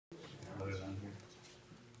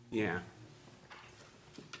Yeah.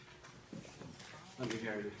 Let me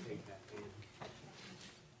go to take that in.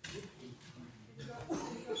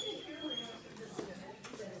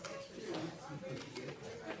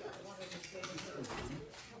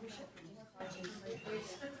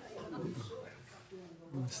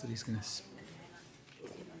 So he's gonna.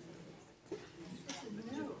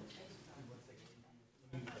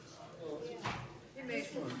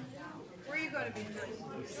 Where are you going to be?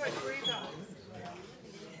 George, where are you going?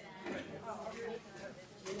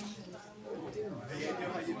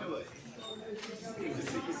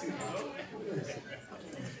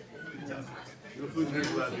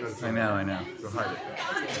 I know. So hide it.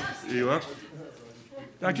 Are you up?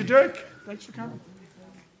 Dr. Dirk, thanks for coming.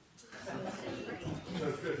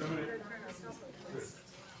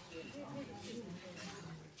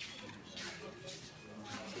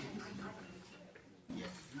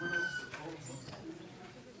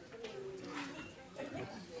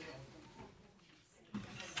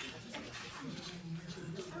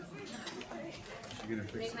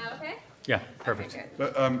 Okay? Yeah, perfect.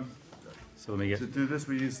 But So let me get. to do this,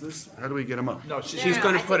 we use this. How do we get them up? No, she's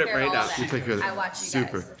going to put it right up. You take care of that. I watch you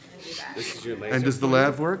Super. guys do that. This is your laser. And does the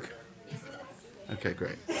lav work? Okay,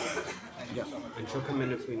 great. Yep. And she'll come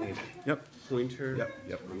in if we need it. Yep. Pointer.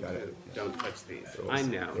 Yep. Got it. Don't touch these. I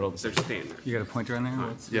know. They're standard. You got a pointer on there?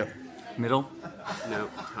 What's Yep. middle? No,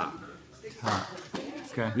 top.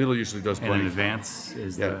 Okay. Middle usually does And in blank. advance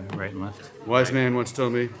is Yeah. the right and left. Wise man once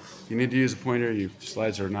told me, you need to use a pointer, your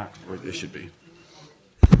slides are not where they should be.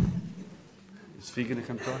 Is Fee gonna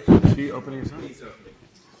come talk? Is Fee opening his eyes?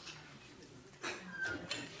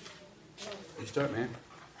 You start, man.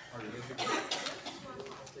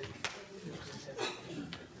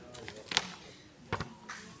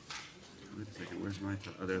 Wait a second, where's my,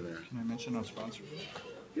 oh, they're there. Can I mention our sponsors?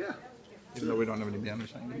 Yeah. Even though we don't have any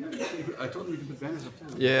banners hanging. I told him we could put banners up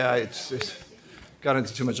there. Yeah, it's got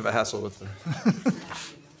into too much of a hassle with the.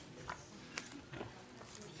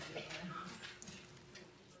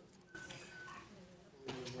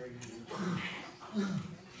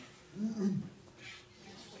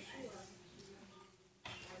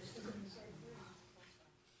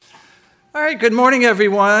 All right, good morning,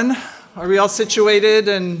 everyone. Are we all situated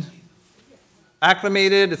and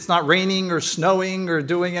acclimated? It's not raining or snowing or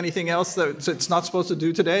doing anything else that it's not supposed to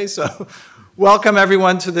do today. So welcome,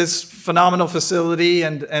 everyone, to this phenomenal facility,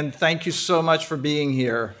 and thank you so much for being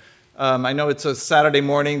here. I know it's a Saturday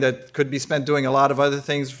morning that could be spent doing a lot of other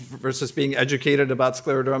things versus being educated about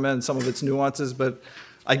scleroderma and some of its nuances, but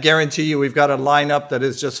I guarantee you we've got a lineup that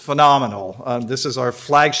is just phenomenal. This is our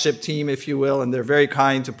flagship team, if you will, and they're very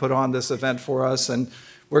kind to put on this event for us, and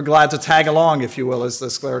we're glad to tag along, if you will, as the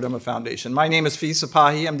Schleroderma Foundation. My name is Fee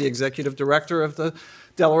Sapahi. I'm the executive director of the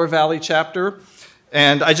Delaware Valley chapter,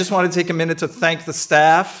 and I just want to take a minute to thank the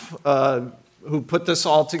staff who put this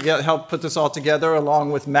all together, helped put this all together,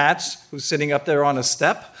 along with Matt, who's sitting up there on a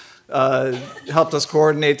step. Helped us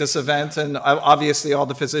coordinate this event, and obviously all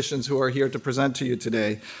the physicians who are here to present to you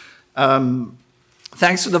today.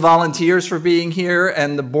 Thanks to the volunteers for being here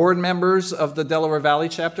and the board members of the Delaware Valley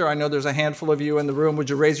chapter. I know there's a handful of you in the room. Would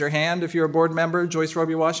you raise your hand if you're a board member? Joyce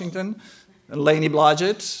Roby Washington and Lainey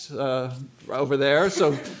Blodgett over there.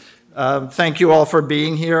 So thank you all for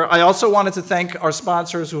being here. I also wanted to thank our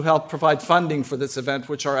sponsors who helped provide funding for this event,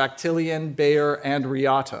 which are Actelion, Bayer, and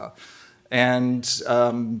Riata. And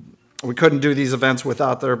we couldn't do these events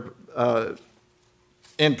without their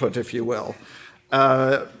input, if you will.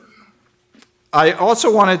 I also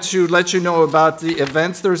wanted to let you know about the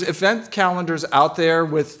events. There's event calendars out there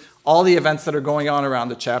with all the events that are going on around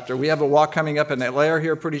the chapter. We have a walk coming up in Atlanta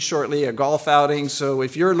here pretty shortly, a golf outing. So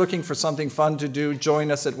if you're looking for something fun to do,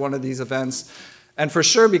 join us at one of these events. And for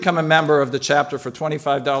sure, become a member of the chapter for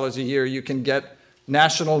 $25 a year. You can get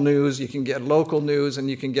national news, you can get local news, and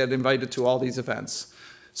you can get invited to all these events.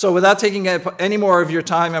 So without taking any more of your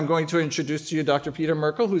time, I'm going to introduce to you Dr. Peter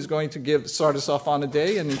Merkel, who's going to start us off on the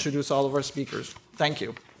day and introduce all of our speakers. Thank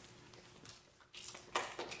you.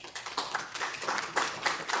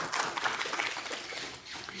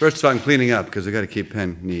 First of all, I'm cleaning up because I got to keep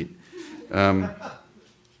pen neat.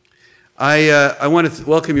 I want to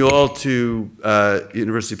welcome you all to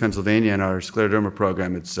University of Pennsylvania and our scleroderma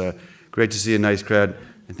program. It's great to see a nice crowd,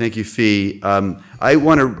 and thank you, Fee. I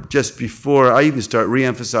want to, just before I even start,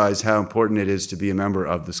 reemphasize how important it is to be a member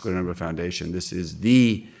of the Scleroderma Foundation. This is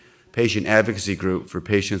the patient advocacy group for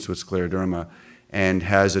patients with scleroderma and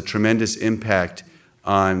has a tremendous impact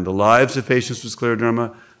on the lives of patients with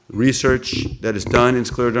scleroderma. Research that is done in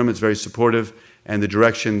scleroderma is very supportive, and the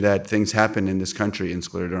direction that things happen in this country in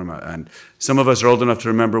scleroderma. And some of us are old enough to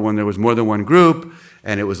remember when there was more than one group,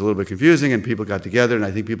 and it was a little bit confusing, and people got together, and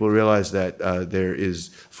I think people realized that there is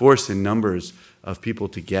force in numbers of people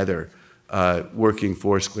together working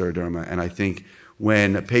for scleroderma. And I think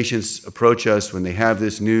when patients approach us, when they have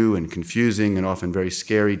this new and confusing and often very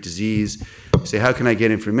scary disease, say, how can I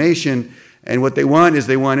get information? And what they want is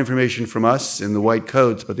they want information from us in the white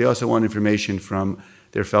coats, but they also want information from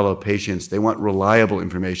their fellow patients. They want reliable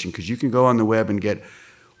information, because you can go on the web and get,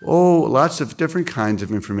 lots of different kinds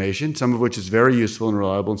of information, some of which is very useful and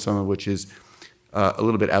reliable, and some of which is a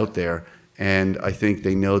little bit out there. And I think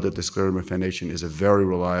they know that the Scleroderma Foundation is a very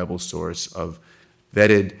reliable source of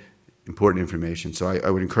vetted, important information. So I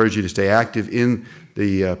would encourage you to stay active in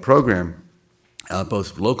the program,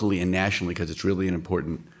 both locally and nationally, because it's really an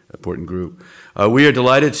important group. We are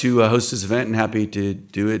delighted to host this event and happy to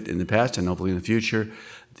do it in the past and hopefully in the future.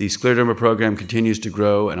 The Scleroderma program continues to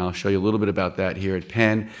grow, and I'll show you a little bit about that here at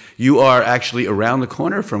Penn. You are actually around the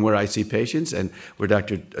corner from where I see patients, and where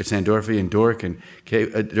Dr. Sandorfi and Dirk and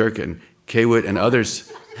Kawut and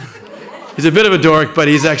others. He's a bit of a dork, but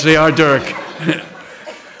he's actually our Dirk.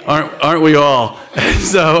 aren't we all?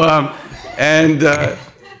 So, I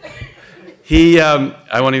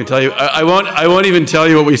won't even tell you. I won't even tell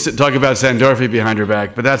you what we talk about Sandorfi behind her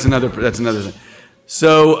back. But that's another thing.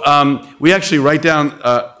 So we actually write down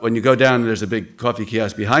when you go down. There's a big coffee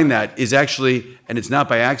kiosk behind that. Is actually, and it's not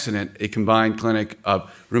by accident, a combined clinic of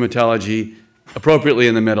rheumatology, appropriately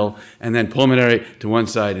in the middle, and then pulmonary to one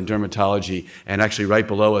side and dermatology. And actually, right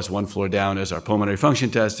below us, one floor down, is our pulmonary function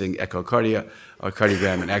testing,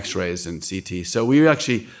 echocardiogram, and X-rays and CT. So we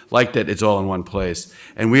actually like that it's all in one place.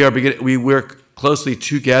 And we work closely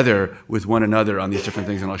together with one another on these different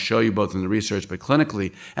things, and I'll show you both in the research, but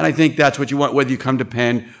clinically. And I think that's what you want, whether you come to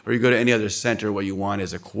Penn or you go to any other center. What you want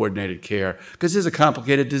is a coordinated care, because this is a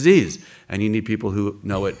complicated disease, and you need people who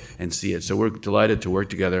know it and see it. So we're delighted to work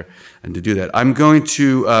together and to do that. I'm going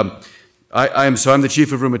to, I'm the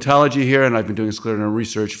chief of rheumatology here, and I've been doing scleroderma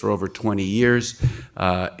research for over 20 years,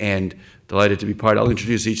 and delighted to be part. I'll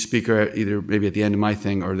introduce each speaker either maybe at the end of my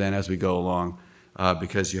thing or then as we go along,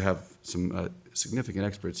 because you have some significant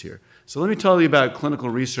experts here. So let me tell you about clinical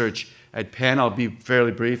research at Penn. I'll be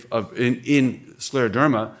fairly brief in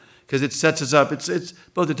scleroderma, because it sets us up. It's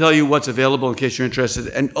both to tell you what's available in case you're interested,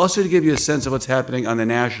 and also to give you a sense of what's happening on the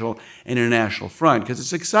national and international front, because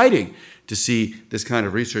it's exciting to see this kind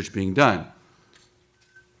of research being done.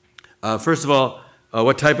 First of all,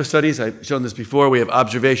 what type of studies? I've shown this before. We have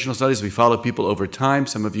observational studies. We follow people over time.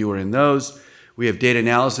 Some of you are in those. We have data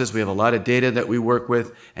analysis. We have a lot of data that we work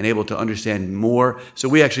with and able to understand more. So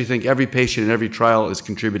we actually think every patient and every trial is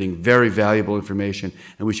contributing very valuable information,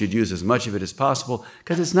 and we should use as much of it as possible,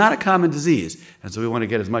 because it's not a common disease. And so we want to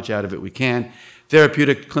get as much out of it we can.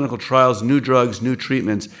 Therapeutic clinical trials, new drugs, new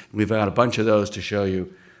treatments. We've got a bunch of those to show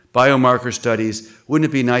you. Biomarker studies. Wouldn't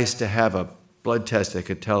it be nice to have a blood test that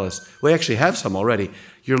could tell us, we actually have some already,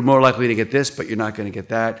 you're more likely to get this, but you're not going to get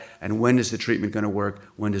that, and when is the treatment going to work,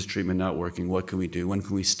 when is treatment not working, what can we do, when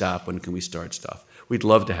can we stop, when can we start stuff. We'd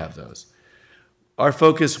love to have those.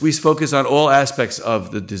 We focus on all aspects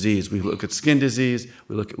of the disease. We look at skin disease,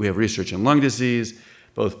 we have research in lung disease,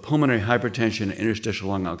 both pulmonary hypertension and interstitial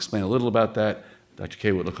lung. I'll explain a little about that. Dr.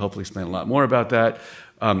 Kawut will hopefully explain a lot more about that.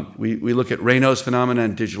 We look at Raynaud's phenomena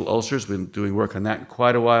and digital ulcers. We've been doing work on that in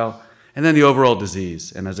quite a while. And then the overall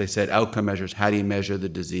disease, and as I said, outcome measures, how do you measure the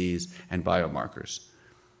disease, and biomarkers.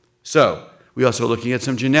 So we're also looking at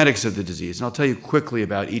some genetics of the disease, and I'll tell you quickly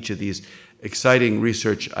about each of these exciting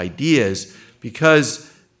research ideas,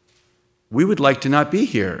 because we would like to not be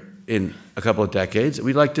here in a couple of decades.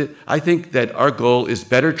 I think that our goal is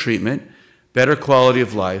better treatment, better quality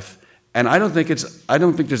of life, and I don't think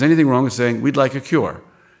there's anything wrong with saying we'd like a cure.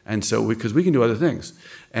 And so, because we can do other things.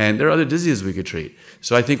 And there are other diseases we could treat.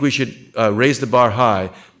 So I think we should raise the bar high.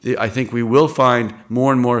 I think we will find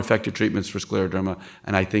more and more effective treatments for scleroderma,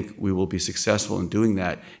 and I think we will be successful in doing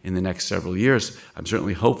that in the next several years. I'm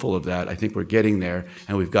certainly hopeful of that. I think we're getting there,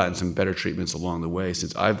 and we've gotten some better treatments along the way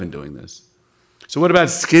since I've been doing this. So what about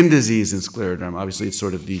skin disease in scleroderma? Obviously, it's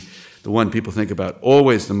sort of the one people think about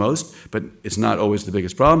always the most, but it's not always the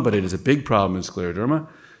biggest problem, but it is a big problem in scleroderma.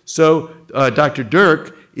 So Dr.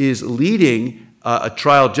 Dirk is leading a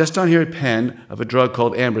trial just down here at Penn of a drug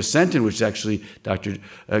called ambrisentan, which actually Dr.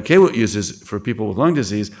 Kawut uses for people with lung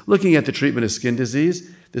disease, looking at the treatment of skin disease.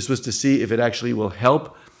 This was to see if it actually will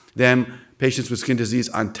help patients with skin disease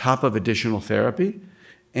on top of additional therapy.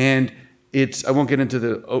 And I won't get into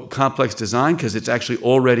the complex design because it's actually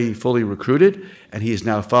already fully recruited, and he is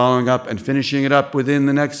now following up and finishing it up within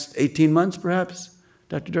the next 18 months, perhaps?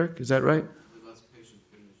 Dr. Dirk, is that right?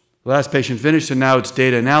 The last patient finished, and now it's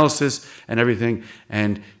data analysis and everything,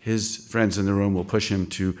 and his friends in the room will push him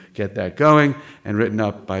to get that going and written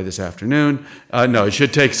up by this afternoon. No, it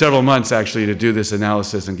should take several months, actually, to do this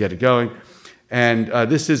analysis and get it going. And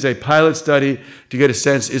this is a pilot study to get a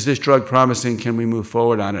sense, is this drug promising? Can we move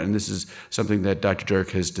forward on it? And this is something that Dr.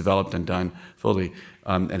 Dirk has developed and done fully,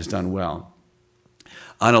 and has done well.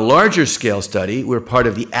 On a larger scale study, we're part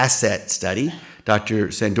of the ASSET study. Dr.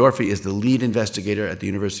 Sandorfi is the lead investigator at the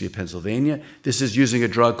University of Pennsylvania. This is using a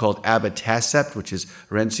drug called abatacept, which is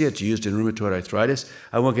Orencia. It's used in rheumatoid arthritis.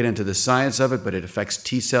 I won't get into the science of it, but it affects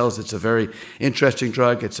T cells. It's a very interesting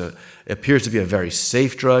drug. It appears to be a very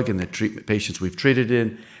safe drug in the patients we've treated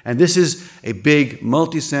in. And this is a big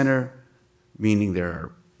multi-center, meaning there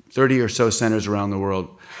are 30 or so centers around the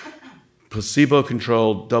world,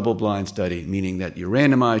 placebo-controlled, double-blind study, meaning that you're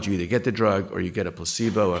randomized, you either get the drug or you get a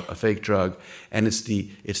placebo, a fake drug, and it's the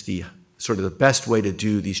sort of the best way to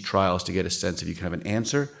do these trials to get a sense if you can have an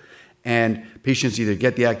answer. And patients either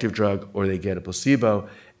get the active drug or they get a placebo.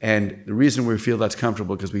 And the reason we feel that's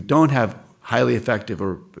comfortable because we don't have highly effective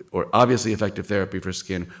or obviously effective therapy for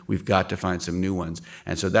skin. We've got to find some new ones.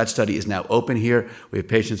 And so that study is now open here. We have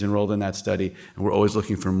patients enrolled in that study, and we're always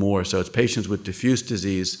looking for more. So it's patients with diffuse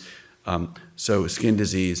disease, so skin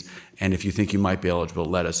disease, and if you think you might be eligible,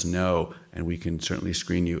 let us know, and we can certainly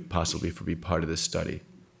screen you possibly for be part of this study.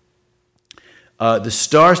 The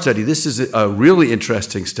STAR study, this is a really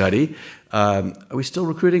interesting study. Are we still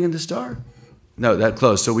recruiting in the STAR? No, that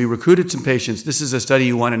close. So we recruited some patients. This is a study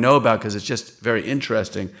you want to know about because it's just very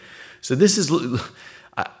interesting. So this is,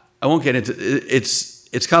 I won't get into it.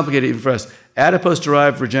 It's complicated even for us.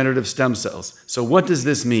 Adipose-derived regenerative stem cells. So what does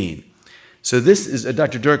this mean? So this is,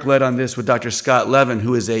 Dr. Dirk led on this with Dr. Scott Levin,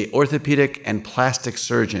 who is an orthopedic and plastic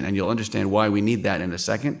surgeon, and you'll understand why we need that in a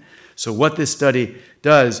second. So what this study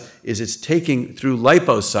does is it's taking through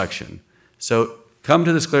liposuction. So come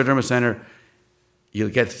to the Scleroderma Center, you'll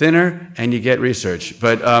get thinner and you get research.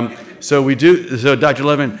 But so Dr.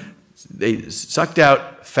 Levin, they sucked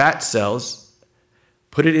out fat cells,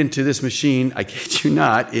 put it into this machine. I kid you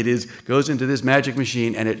not. Goes into this magic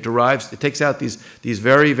machine, and it takes out these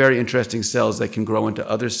very, very interesting cells that can grow into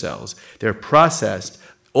other cells. They're processed.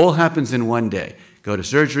 All happens in one day. Go to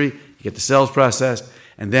surgery, you get the cells processed,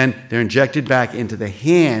 and then they're injected back into the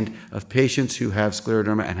hand of patients who have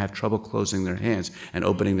scleroderma and have trouble closing their hands and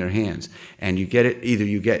opening their hands. And you get it, either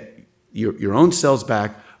you get your own cells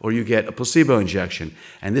back or you get a placebo injection.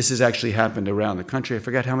 And this has actually happened around the country. I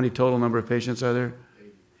forgot how many total number of patients are there?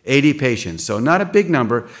 80 patients, so not a big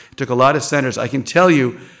number. It took a lot of centers. I can tell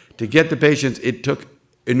you, to get the patients, it took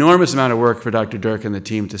enormous amount of work for Dr. Dirk and the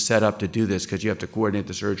team to set up to do this because you have to coordinate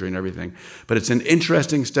the surgery and everything. But it's an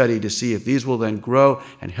interesting study to see if these will then grow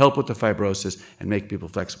and help with the fibrosis and make people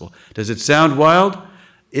flexible. Does it sound wild?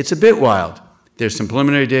 It's a bit wild. There's some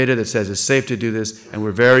preliminary data that says it's safe to do this, and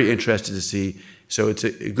we're very interested to see. So it's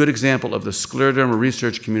a good example of the scleroderma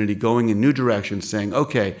research community going in new directions, saying,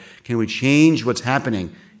 okay, can we change what's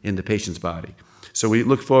happening in the patient's body? So we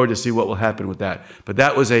look forward to see what will happen with that. But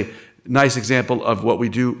that was a nice example of what we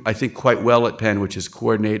do, I think, quite well at Penn, which is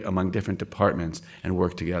coordinate among different departments and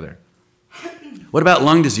work together. What about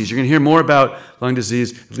lung disease? You're going to hear more about lung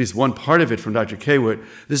disease, at least one part of it from Dr. Kawut.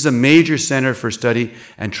 This is a major center for study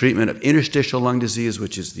and treatment of interstitial lung disease,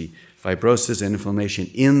 which is the fibrosis and inflammation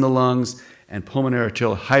in the lungs, and pulmonary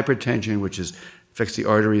arterial hypertension, which affects the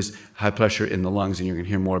arteries, high pressure in the lungs, and you're going to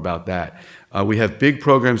hear more about that. We have big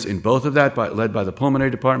programs in both of that, led by the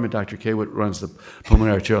pulmonary department. Dr. Kawut runs the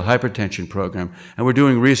pulmonary arterial hypertension program, and we're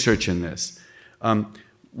doing research in this.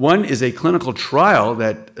 One is a clinical trial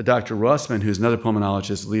that Dr. Rossman, who's another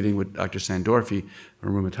pulmonologist, leading with Dr. Sandorfi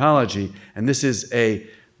from rheumatology, and this is a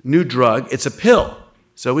new drug. It's a pill,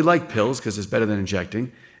 so we like pills because it's better than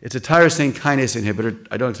injecting. It's a tyrosine kinase inhibitor.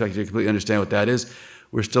 I don't expect you to completely understand what that is.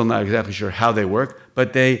 We're still not exactly sure how they work,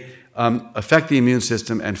 but they affect the immune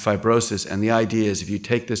system and fibrosis, and the idea is if you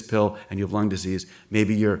take this pill and you have lung disease,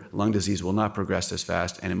 maybe your lung disease will not progress as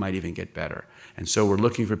fast and it might even get better. And so we're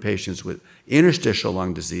looking for patients with interstitial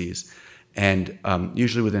lung disease, and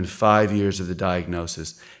usually within 5 years of the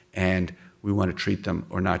diagnosis, and we want to treat them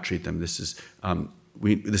or not treat them. This is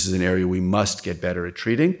an area we must get better at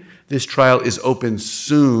treating. This trial is open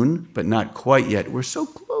soon, but not quite yet. We're so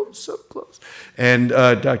close, so close. And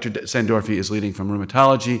Dr. Sandorfi is leading from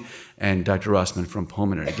rheumatology, and Dr. Rossman from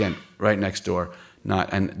pulmonary. Again, right next door.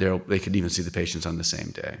 And they could even see the patients on the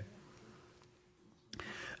same day.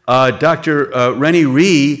 Dr. Rennie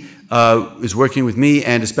Ree is working with me,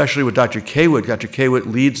 and especially with Dr. Kawut. Dr. Kawut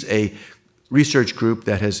leads a research group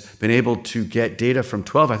that has been able to get data from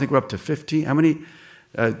 12. I think we're up to 50. How many?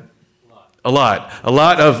 A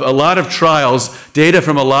lot of trials, data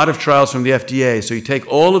from a lot of trials from the FDA. So you take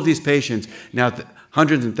all of these patients, now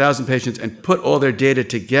hundreds and thousands of patients, and put all their data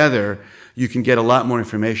together, you can get a lot more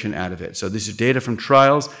information out of it. So this is data from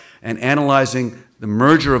trials and analyzing the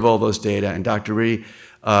merger of all those data. And Dr. Ree,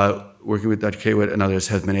 working with Dr. Kawut and others,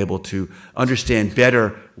 have been able to understand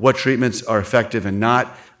better what treatments are effective and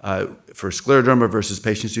not for scleroderma versus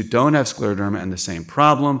patients who don't have scleroderma and the same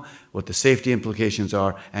problem, what the safety implications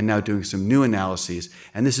are, and now doing some new analyses.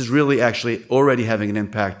 And this is really actually already having an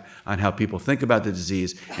impact on how people think about the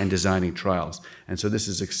disease and designing trials. And so this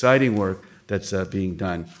is exciting work that's being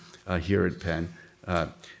done here at Penn.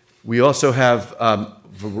 We also have a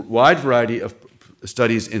wide variety of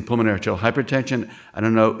studies in pulmonary arterial hypertension. I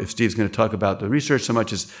don't know if Steve's going to talk about the research so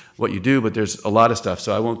much as what you do, but there's a lot of stuff,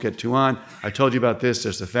 so I won't get too on. I told you about this.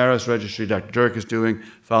 There's the Pharos registry Dr. Dirk is doing,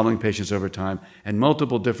 following patients over time, and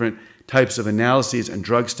multiple different types of analyses and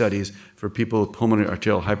drug studies for people with pulmonary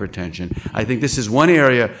arterial hypertension. I think this is one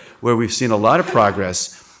area where we've seen a lot of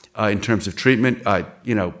progress in terms of treatment.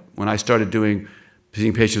 When I started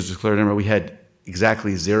seeing patients with scleroderma, we had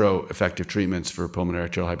exactly 0 effective treatments for pulmonary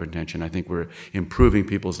arterial hypertension. I think we're improving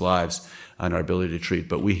people's lives and our ability to treat,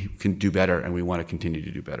 but we can do better, and we want to continue to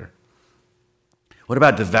do better. What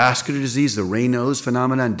about the vascular disease, the Raynaud's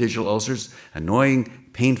phenomenon, digital ulcers? Annoying,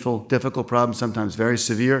 painful, difficult problem, sometimes very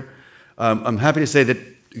severe. I'm happy to say that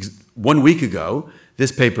 1 week ago,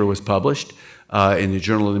 this paper was published in the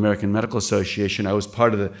Journal of the American Medical Association. I was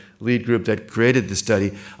part of the lead group that created the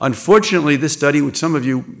study. Unfortunately, this study, which some of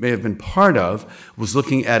you may have been part of, was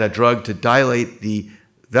looking at a drug to dilate the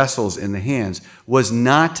vessels in the hands, was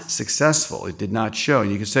not successful. It did not show. And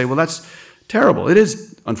you can say, well, that's terrible. It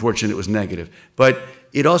is unfortunate it was negative. But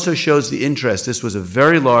it also shows the interest. This was a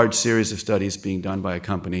very large series of studies being done by a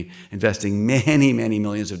company investing many, many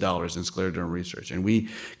millions of dollars in scleroderma research. And we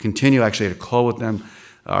continue actually to call with them,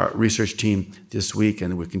 our research team, this week,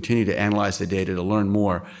 and we continue to analyze the data to learn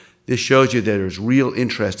more. This shows you that there's real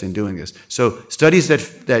interest in doing this. So studies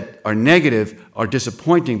that are negative are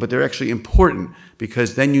disappointing, but they're actually important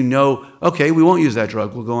because then you know, okay, we won't use that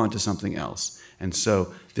drug, we'll go on to something else. And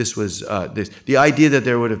so this was, the idea that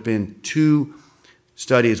there would have been 2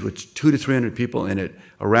 studies with 200 to 300 people in it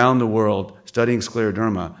around the world studying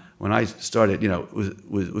scleroderma, when I started, it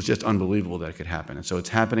was just unbelievable that it could happen. And so it's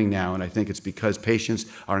happening now, and I think it's because patients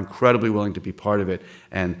are incredibly willing to be part of it,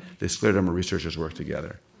 and the scleroderma researchers work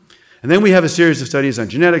together. And then we have a series of studies on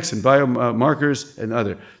genetics and biomarkers and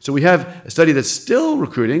other. So we have a study that's still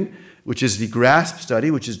recruiting, which is the GRASP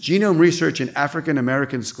study, which is genome research in African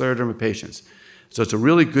American scleroderma patients. So it's a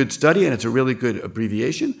really good study, and it's a really good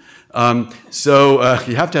abbreviation. So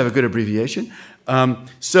you have to have a good abbreviation.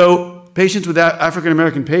 So patients with African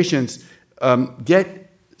American patients get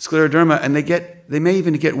scleroderma, and they may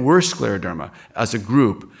even get worse scleroderma as a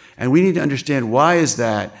group. And we need to understand why is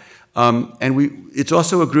that. It's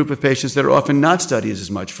also a group of patients that are often not studied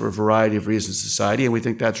as much for a variety of reasons in society, and we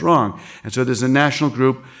think that's wrong. And so there's a national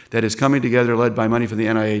group that is coming together, led by money from the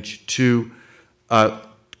NIH, to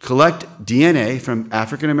collect DNA from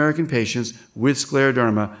African American patients with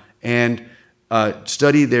scleroderma and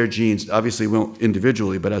study their genes, obviously won't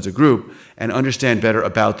individually, but as a group, and understand better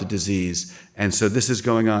about the disease. And so this is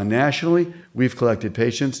going on nationally. We've collected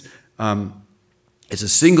patients. It's a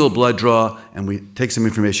single blood draw, and we take some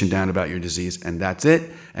information down about your disease, and that's it.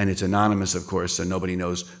 And it's anonymous, of course, so nobody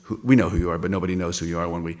knows we know who you are, but nobody knows who you are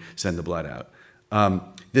when we send the blood out.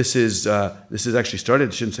 This is actually started,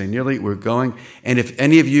 I shouldn't say nearly, we're going. And if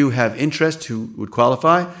any of you have interest who would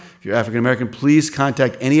qualify, if you're African American, please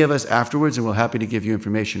contact any of us afterwards, and we're happy to give you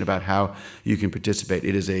information about how you can participate.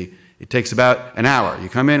 It takes about an hour. You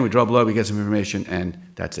come in, we draw blood, we get some information, and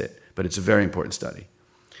that's it. But it's a very important study.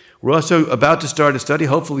 We're also about to start a study,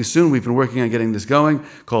 hopefully soon. We've been working on getting this going,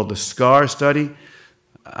 called the SCAR study.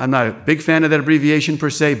 I'm not a big fan of that abbreviation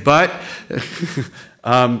per se, but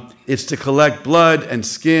it's to collect blood and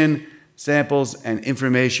skin samples and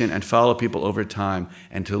information and follow people over time,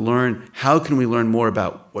 and to learn how can we learn more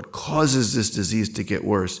about what causes this disease to get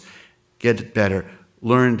worse, get it better,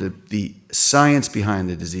 learn the science behind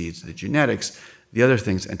the disease, the genetics, the other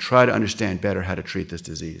things, and try to understand better how to treat this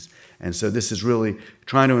disease. And so this is really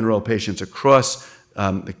trying to enroll patients across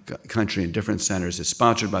the country in different centers. It's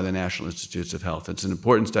sponsored by the National Institutes of Health. It's an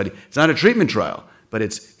important study. It's not a treatment trial, but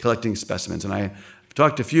it's collecting specimens. And I've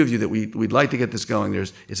talked to a few of you that we'd like to get this going.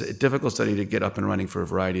 It's a difficult study to get up and running for a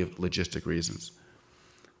variety of logistic reasons.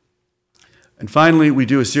 And finally, we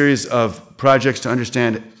do a series of projects to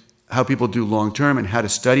understand how people do long-term and how to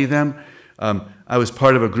study them. I was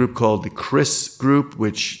part of a group called the CRIS group,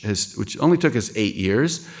 which only took us 8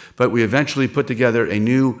 years, but we eventually put together a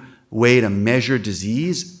new way to measure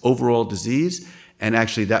disease, overall disease. And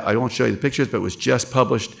actually, that I won't show you the pictures, but it was just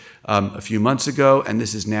published a few months ago, and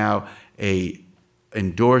this is now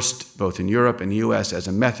endorsed both in Europe and the US as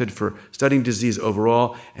a method for studying disease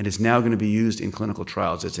overall, and is now going to be used in clinical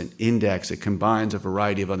trials. It's an index. It combines a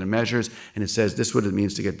variety of other measures, and it says this is what it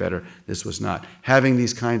means to get better, this was not. Having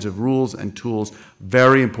these kinds of rules and tools,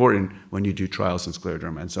 very important when you do trials in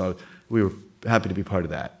scleroderma, and so we were happy to be part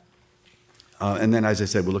of that. And then, as I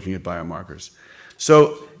said, we're looking at biomarkers.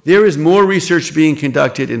 So there is more research being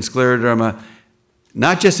conducted in scleroderma,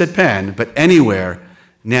 not just at Penn, but anywhere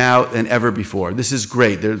now than ever before. This is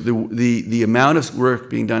great. The amount of work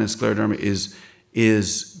being done in scleroderma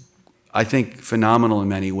is, I think, phenomenal in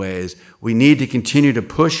many ways. We need to continue to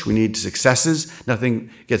push. We need successes.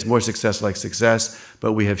 Nothing gets more success like success,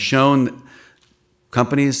 but we have shown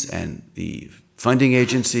companies and the funding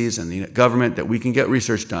agencies and the government that we can get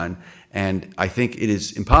research done. And I think it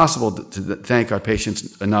is impossible to thank our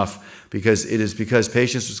patients enough, because it is because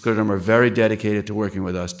patients with scleroderma are very dedicated to working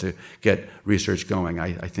with us to get research going.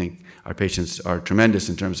 I think our patients are tremendous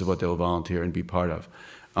in terms of what they will volunteer and be part of.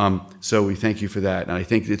 So we thank you for that. And I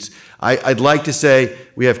think I'd like to say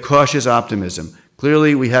we have cautious optimism.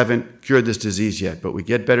 Clearly, we haven't cured this disease yet, but we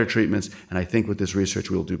get better treatments, and I think with this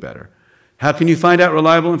research we'll do better. How can you find out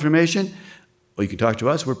reliable information? Well, you can talk to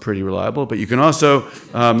us. We're pretty reliable, but you can also,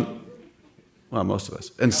 well, most of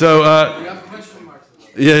us. And so,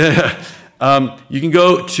 you can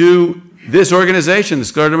go to this organization, the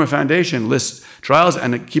Scleroderma Foundation, lists trials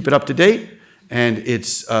and keep it up to date, and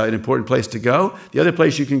it's an important place to go. The other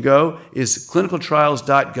place you can go is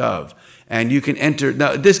clinicaltrials.gov, and you can enter.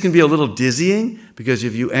 Now, this can be a little dizzying, because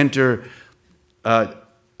if you enter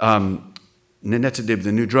Nintedanib,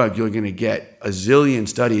 the new drug, you're going to get a zillion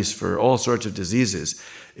studies for all sorts of diseases.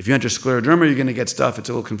 If you enter scleroderma, you're going to get stuff. It's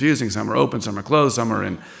a little confusing. Some are open, some are closed, some are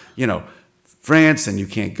in, France, and you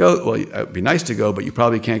can't go. Well, it would be nice to go, but you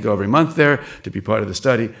probably can't go every month there to be part of the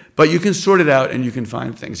study. But you can sort it out, and you can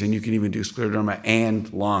find things, and you can even do scleroderma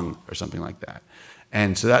and lung or something like that.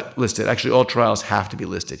 And so that listed. Actually, all trials have to be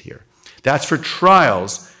listed here. That's for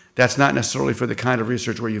trials. That's not necessarily for the kind of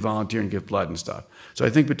research where you volunteer and give blood and stuff. So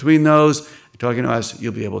I think between those, talking to us,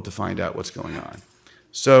 you'll be able to find out what's going on.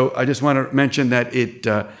 So I just want to mention that it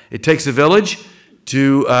takes a village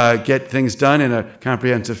to get things done in a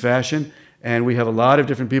comprehensive fashion, and we have a lot of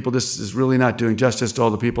different people. This is really not doing justice to all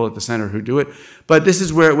the people at the center who do it, but this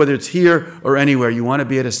is where, whether it's here or anywhere, you want to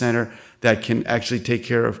be at a center that can actually take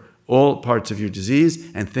care of all parts of your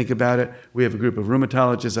disease and think about it. We have a group of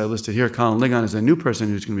rheumatologists I listed here. Colin Ligon is a new person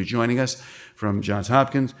who's going to be joining us from Johns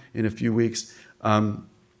Hopkins in a few weeks.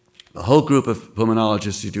 A whole group of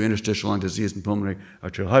pulmonologists who do interstitial lung disease and pulmonary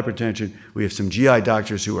arterial hypertension. We have some GI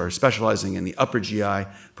doctors who are specializing in the upper GI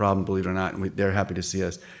problem, believe it or not, and they're happy to see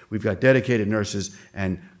us. We've got dedicated nurses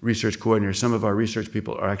and research coordinators. Some of our research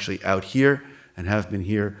people are actually out here and have been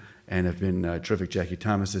here and have been terrific. Jackie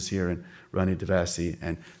Thomas is here, and Ronnie DeVassi,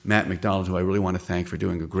 and Matt McDonald, who I really want to thank for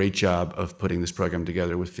doing a great job of putting this program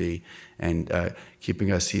together with Fee and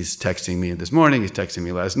keeping us. He's texting me this morning. He's texting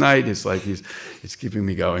me last night. It's like he's keeping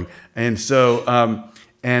me going. And so,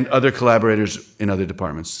 and other collaborators in other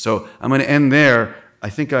departments. So I'm going to end there. I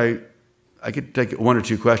think I could take one or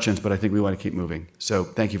two questions, but I think we want to keep moving. So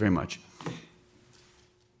thank you very much.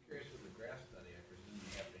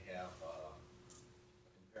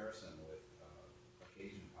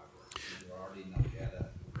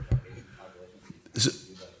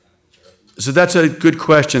 So that's a good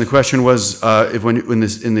question. The question was, in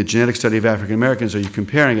the genetic study of African Americans, are you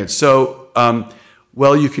comparing it? So,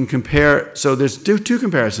 well, you can compare. So there's two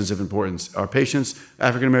comparisons of importance: our patients,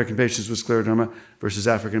 African American patients with scleroderma versus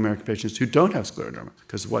African American patients who don't have scleroderma.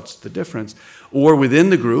 Because what's the difference? Or within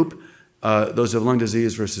the group, those who have lung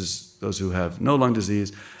disease versus those who have no lung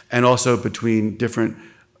disease, and also between different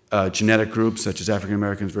genetic groups, such as African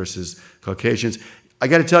Americans versus Caucasians. I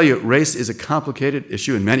got to tell you, race is a complicated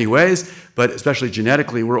issue in many ways, but especially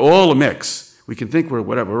genetically, we're all a mix. We can think we're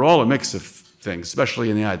whatever. We're all a mix of things, especially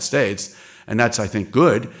in the United States, and that's, I think,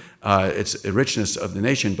 good. It's a richness of the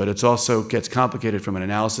nation, but it also gets complicated from an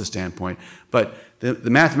analysis standpoint. But the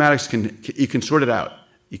mathematics, you can sort it out.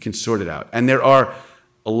 You can sort it out. And there are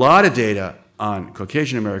a lot of data on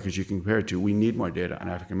Caucasian Americans you can compare it to. We need more data on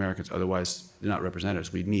African Americans, otherwise they're not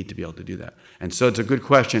representatives. We need to be able to do that. And so it's a good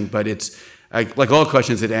question, but it's, like all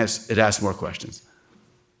questions, it asks more questions.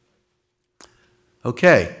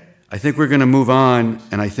 Okay, I think we're going to move on,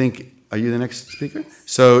 and I think, are you the next speaker?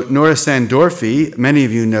 So Nora Sandorfi, many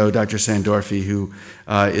of you know Dr. Sandorfi, who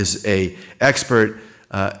is an expert,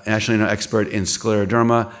 nationally known expert in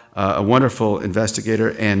scleroderma, a wonderful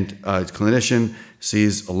investigator and clinician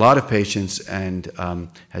sees a lot of patients and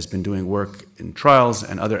has been doing work in trials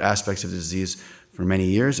and other aspects of the disease for many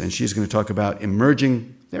years, and she's going to talk about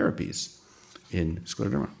emerging therapies in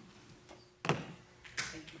scleroderma.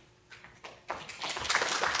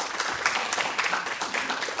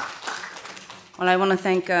 Well, I want to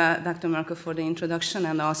thank Dr. Merkel for the introduction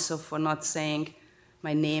and also for not saying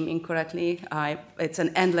my name incorrectly. It's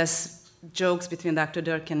an endless jokes between Dr.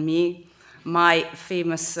 Dirk and me. My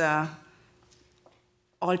famous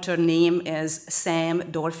alter name is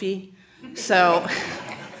Sandorfi, so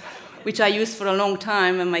which I used for a long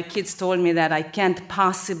time, and my kids told me that I can't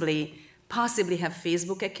possibly have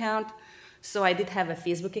Facebook account. So I did have a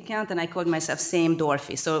Facebook account, and I called myself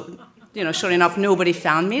Sandorfi. So, you know, sure enough, nobody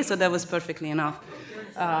found me, so that was perfectly enough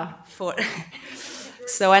for.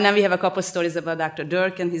 So, and then we have a couple stories about Dr.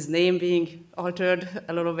 Dirk and his name being altered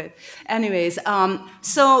a little bit. Anyways,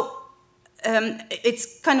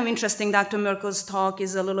 it's kind of interesting. Dr. Merkel's talk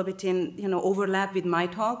is a little bit in, you know, overlap with my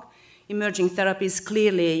talk. Emerging therapies,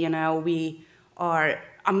 clearly, you know,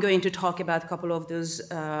 I'm going to talk about a couple of those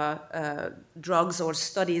drugs or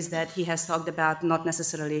studies that he has talked about, not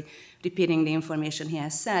necessarily repeating the information he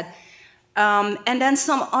has said. And then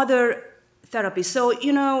some other therapies. So,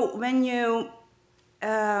 you know, when you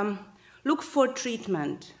look for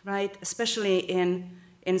treatment, right, especially in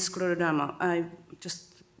scleroderma, I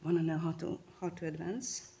just want to know how to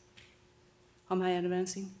advance. How am I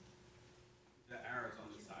advancing? The arrow's on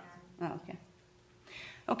the side. Oh, okay.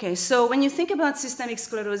 Okay, so when you think about systemic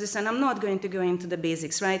sclerosis, and I'm not going to go into the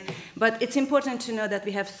basics, right? But it's important to know that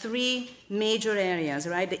we have three major areas,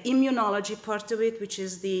 right? The immunology part of it, which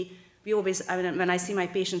is when I see my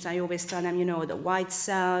patients, I always tell them, you know, the white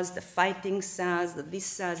cells, the fighting cells, the this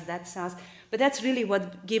cells, that cells. But that's really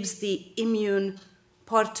what gives the immune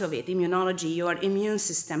part of it, immunology, your immune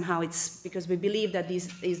system, how it's, because we believe that these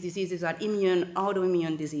diseases are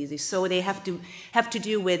autoimmune diseases. So they have to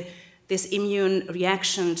do with this immune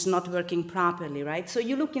reactions not working properly, right? So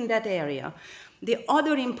you look in that area. The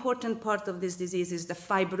other important part of this disease is the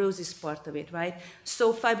fibrosis part of it, right?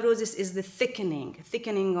 So fibrosis is the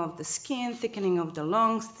thickening of the skin, thickening of the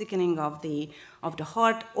lungs, thickening of the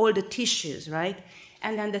heart, all the tissues, right?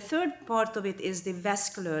 And then the third part of it is the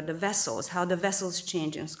vessels, how the vessels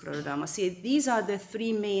change in scleroderma. See, these are the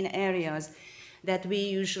three main areas that we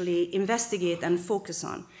usually investigate and focus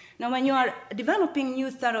on. Now, when you are developing new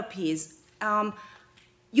therapies,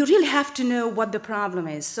 you really have to know what the problem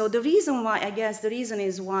is. So the reason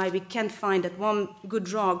is why we can't find that one good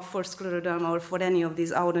drug for scleroderma or for any of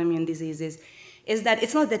these autoimmune diseases is that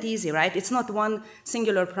it's not that easy, right? It's not one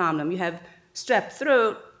singular problem. You have strep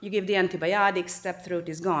throat, you give the antibiotics, strep throat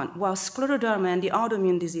is gone. While scleroderma and the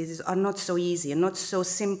autoimmune diseases are not so easy and not so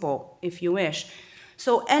simple, if you wish.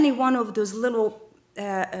 So any one of those little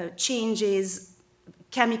changes,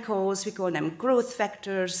 chemicals, we call them growth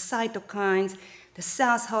factors, cytokines, the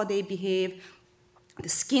cells, how they behave, the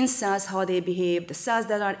skin cells, how they behave, the cells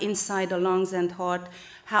that are inside the lungs and heart,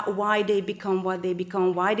 why they become what they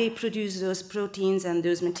become, why they produce those proteins and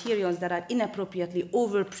those materials that are inappropriately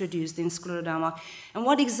overproduced in scleroderma, and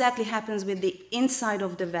what exactly happens with the inside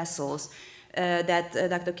of the vessels that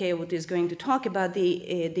Dr. Kawut is going to talk about,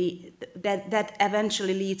 that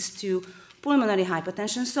eventually leads to pulmonary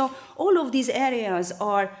hypertension. So all of these areas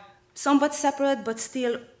are somewhat separate, but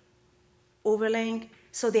still overlaying,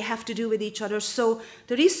 so they have to do with each other. So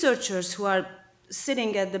the researchers who are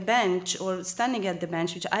sitting at the bench or standing at the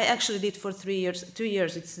bench, which I actually did for 2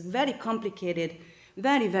 years, it's very complicated,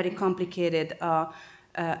 very, very complicated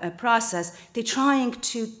process. They're trying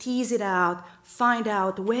to tease it out, find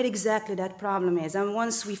out where exactly that problem is. And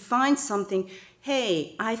once we find something,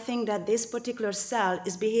 hey, I think that this particular cell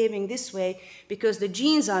is behaving this way because the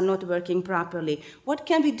genes are not working properly. What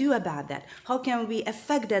can we do about that? How can we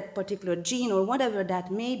affect that particular gene or whatever that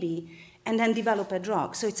may be, and then develop a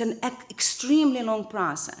drug? So it's an extremely long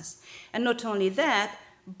process. And not only that,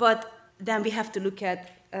 but then we have to look at,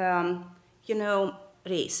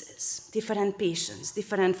 races, different patients,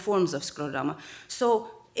 different forms of scleroderma. So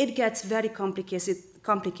it gets very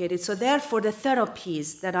complicated. So therefore, the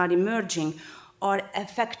therapies that are emerging are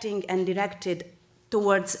affecting and directed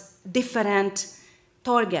towards different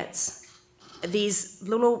targets, these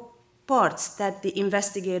little parts that the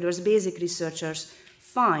investigators, basic researchers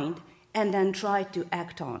find and then try to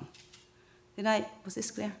act on. Was this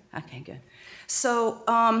clear? Okay, good. So,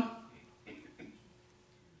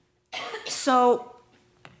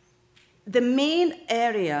 the main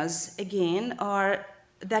areas, again, are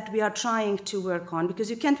that we are trying to work on, because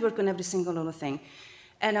you can't work on every single little thing.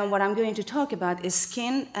 And what I'm going to talk about is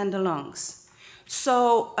skin and the lungs.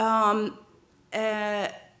 So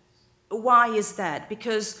why is that?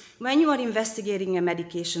 Because when you are investigating a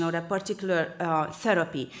medication or a particular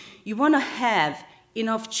therapy, you want to have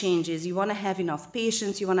enough changes, you want to have enough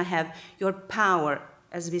patients, you want to have your power,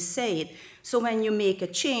 as we say it. So when you make a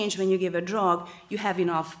change, when you give a drug, you have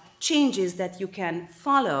enough changes that you can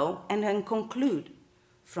follow and then conclude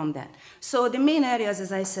from that. So the main areas,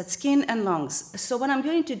 as I said, skin and lungs. So what I'm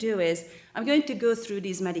going to do is I'm going to go through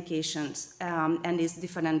these medications and these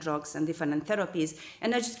different drugs and different therapies,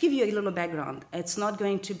 and I'll just give you a little background. It's not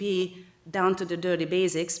going to be down to the dirty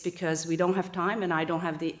basics because we don't have time and I don't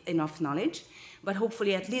have enough knowledge, but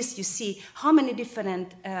hopefully at least you see how many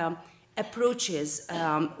different approaches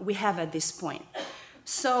we have at this point.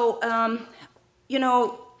 So, you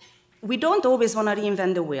know, we don't always want to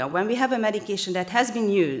reinvent the wheel. When we have a medication that has been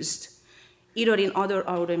used, either in other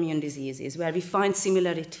autoimmune diseases where we find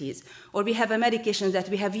similarities, or we have a medication that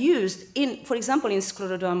we have used in, for example, in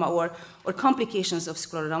scleroderma or complications of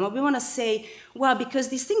scleroderma, we want to say, well, because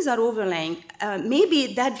these things are overlaying,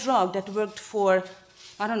 maybe that drug that worked for,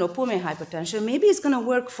 I don't know, pulmonary hypertension, maybe it's going to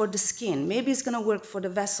work for the skin, maybe it's going to work for the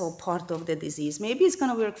vessel part of the disease, maybe it's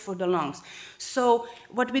going to work for the lungs. So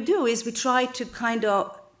what we do is we try to kind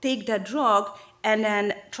of take that drug and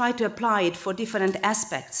then try to apply it for different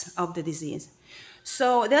aspects of the disease.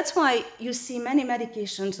 So that's why you see many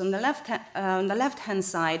medications on the left-hand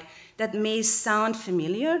side that may sound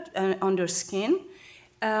familiar under skin.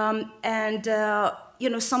 You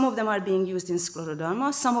know, some of them are being used in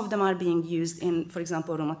scleroderma, some of them are being used in, for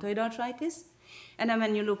example, rheumatoid arthritis. And then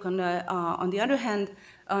when you look on the other hand,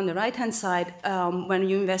 on the right-hand side, when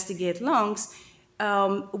you investigate lungs,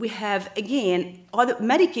 we have, again, other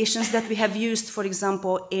medications that we have used, for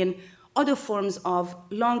example, in other forms of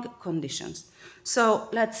lung conditions. So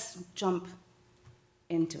let's jump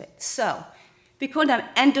into it. So we call them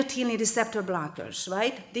endothelin receptor blockers,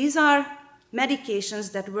 right? These are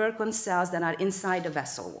medications that work on cells that are inside the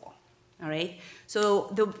vessel wall, all right?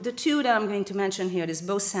 So the two that I'm going to mention here is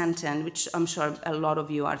bosentan, which I'm sure a lot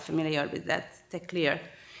of you are familiar with that, Teclear,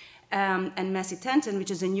 and macitentan, which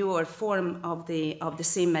is a newer form of the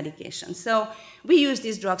same medication. So we use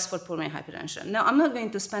these drugs for pulmonary hypertension. Now, I'm not going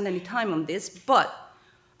to spend any time on this, but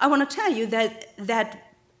I want to tell you that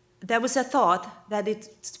there was a thought that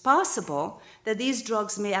it's possible that these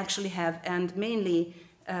drugs may actually have, and mainly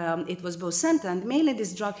it was bosentan, mainly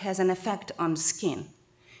this drug has an effect on skin.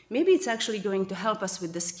 Maybe it's actually going to help us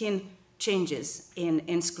with the skin changes in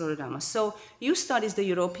scleroderma. So you studies the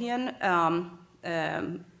European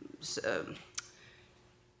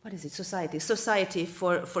Society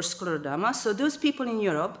for Scleroderma. So those people in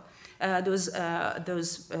Europe, those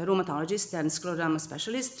rheumatologists and scleroderma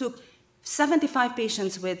specialists took 75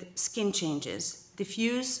 patients with skin changes,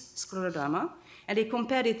 diffuse scleroderma, and they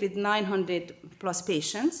compared it with 900 plus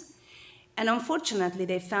patients. And unfortunately,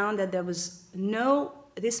 they found that there was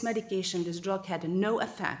this medication, this drug had no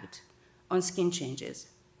effect on skin changes.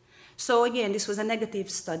 So again, this was a negative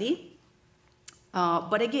study.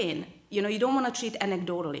 But again, you know, you don't want to treat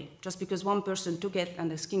anecdotally. Just because one person took it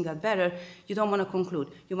and the skin got better, you don't want to conclude.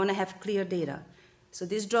 You want to have clear data. So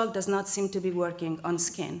this drug does not seem to be working on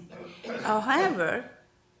skin. However,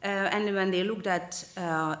 and when they looked at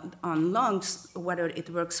on lungs, whether it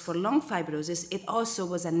works for lung fibrosis, it also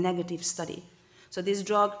was a negative study. So this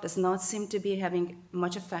drug does not seem to be having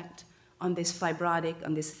much effect on this fibrotic,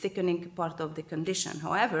 on this thickening part of the condition.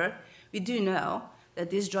 However, we do know that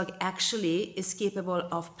this drug actually is capable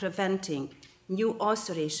of preventing new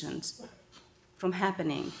ulcerations from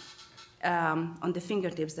happening on the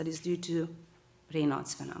fingertips that is due to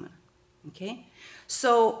Raynaud's phenomenon, okay?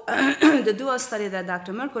 So the dual study that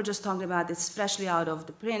Dr. Merkel just talked about is freshly out of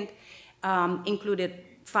the print, included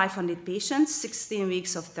 500 patients, 16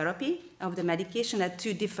 weeks of therapy of the medication at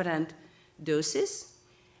 2 different doses.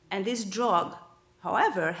 And this drug,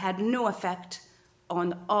 however, had no effect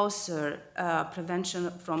on ulcer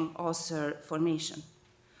prevention from ulcer formation.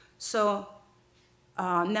 So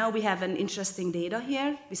now we have an interesting data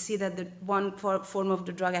here. We see that the one form of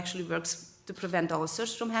the drug actually works to prevent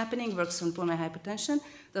ulcers from happening, works on pulmonary hypertension,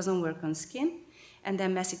 doesn't work on skin. And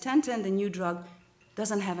then macitentan, the new drug,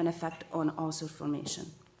 doesn't have an effect on ulcer formation.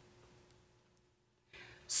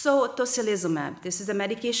 So tocilizumab, this is a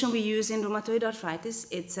medication we use in rheumatoid arthritis.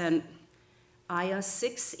 It's an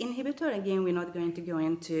IL-6 inhibitor. Again, we're not going to go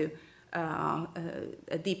into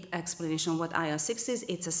a deep explanation of what IL-6 is.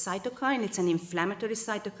 It's a cytokine. It's an inflammatory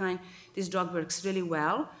cytokine. This drug works really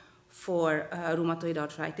well for rheumatoid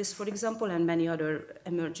arthritis, for example, and many other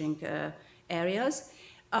emerging areas.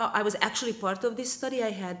 I was actually part of this study.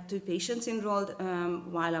 I had 2 patients enrolled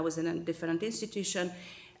while I was in a different institution.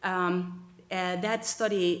 That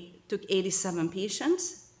study took 87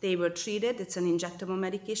 patients, they were treated. It's an injectable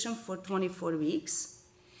medication for 24 weeks.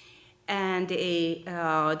 And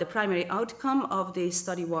the primary outcome of the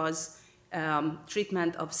study was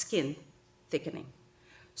treatment of skin thickening.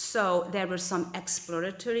 So there were some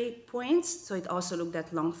exploratory points. So it also looked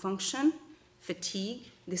at lung function, fatigue,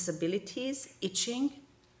 disabilities, itching,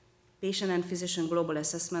 patient and physician global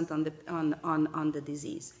assessment on the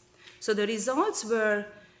disease. So the results were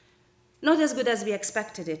not as good as we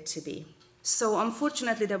expected it to be. So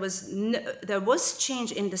unfortunately, there was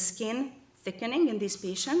change in the skin thickening in these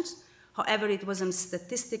patients. However, it wasn't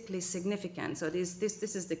statistically significant. So this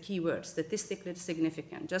is the key word, statistically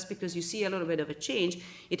significant. Just because you see a little bit of a change,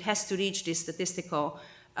 it has to reach this statistical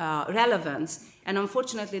relevance. And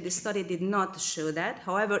unfortunately, the study did not show that.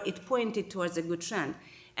 However, it pointed towards a good trend.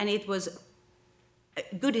 And it was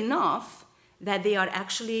good enough that they are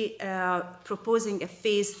actually proposing a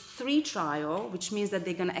phase 3 trial, which means that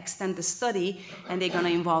they're going to extend the study and they're going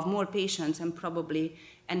to involve more patients and probably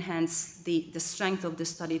enhance the strength of the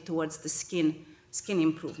study towards the skin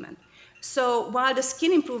improvement. So while the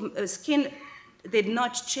skin did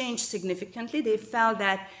not change significantly, they felt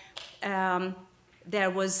that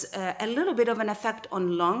there was a little bit of an effect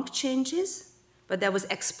on lung changes, but that was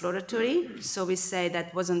exploratory. So we say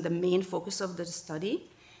that wasn't the main focus of the study.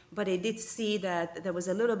 But I did see that there was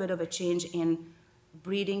a little bit of a change in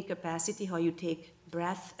breathing capacity, how you take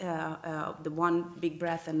breath, the one big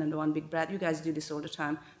breath and then the one big breath. You guys do this all the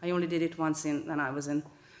time. I only did it once when I was in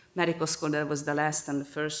medical school. That was the last and the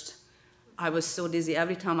first. I was so dizzy.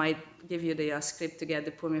 Every time I give you the script to get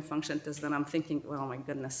the pulmonary function test, then I'm thinking, oh my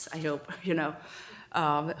goodness, I hope,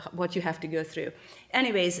 what you have to go through.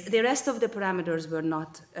 Anyways, the rest of the parameters were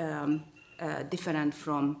not different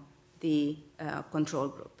from the control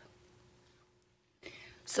group.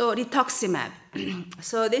 So rituximab.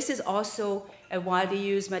 So this is also a widely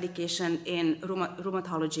used medication in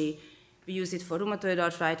rheumatology. We use it for rheumatoid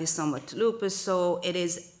arthritis, somewhat lupus. So it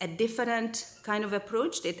is a different kind of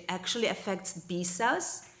approach. It actually affects B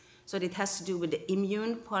cells. So it has to do with the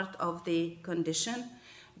immune part of the condition.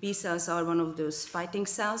 B cells are one of those fighting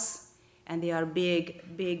cells, and they are big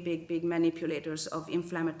manipulators of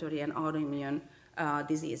inflammatory and autoimmune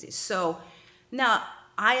diseases. So now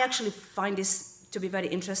I actually find this to be very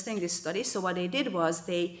interesting, this study. So what they did was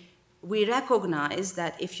we recognized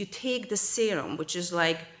that if you take the serum, which is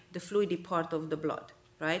like the fluidy part of the blood,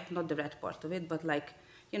 right? Not the red part of it, but like,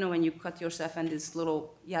 when you cut yourself and this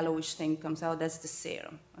little yellowish thing comes out, that's the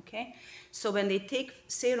serum, okay? So when they take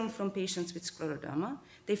serum from patients with scleroderma,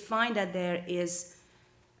 they find that they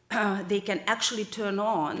can actually turn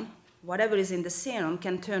on, whatever is in the serum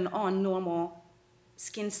can turn on normal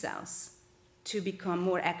skin cells to become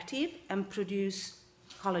more active and produce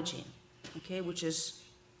collagen, okay, which is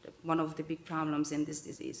one of the big problems in this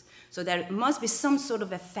disease. So there must be some sort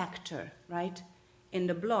of a factor, right, in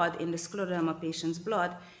the blood, in the scleroderma patient's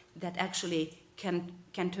blood, that actually can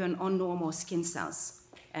turn on normal skin cells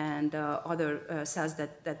and other cells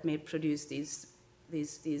that may produce these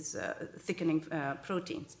thickening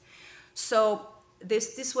proteins. So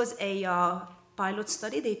this was a pilot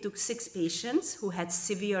study. They took 6 patients who had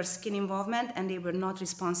severe skin involvement, and they were not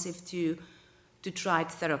responsive to tried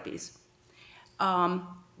therapies.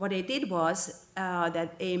 What they did was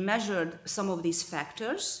that they measured some of these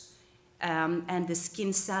factors and the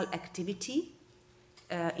skin cell activity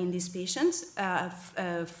in these patients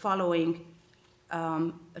following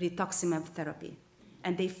rituximab therapy.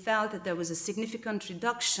 And they felt that there was a significant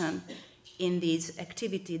reduction in the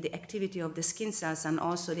activity of the skin cells, and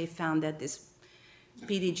also they found that this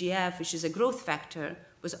PDGF, which is a growth factor,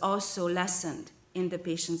 was also lessened in the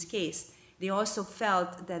patient's case. They also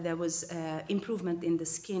felt that there was improvement in the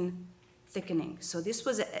skin thickening. So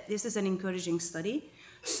this is an encouraging study.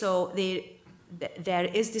 So there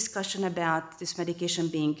is discussion about this medication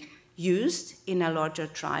being used in a larger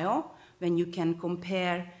trial when you can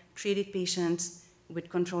compare treated patients with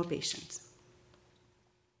control patients.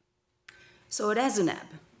 So Rezunab.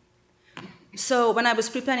 So when I was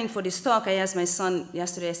preparing for this talk, I asked my son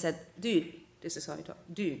yesterday, I said, dude, this is how he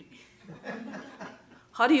talked, dude,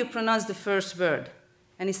 how do you pronounce the first word?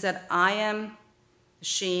 And he said, I am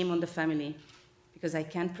shame on the family because I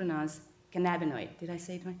can't pronounce cannabinoid. Did I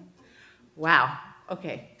say it right? Wow,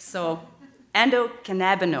 okay, so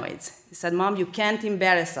endocannabinoids. He said, Mom, you can't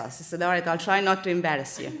embarrass us. I said, all right, I'll try not to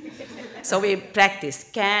embarrass you. So we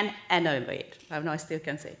practiced cannabinoid. I still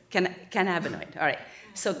can say cannabinoid. All right.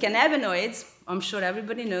 So cannabinoids, I'm sure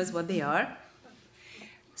everybody knows what they are.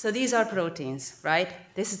 So these are proteins, right?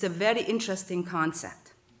 This is a very interesting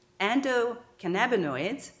concept.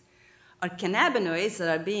 Endocannabinoids are cannabinoids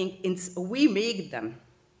that are we make them.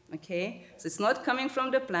 okay? So it's not coming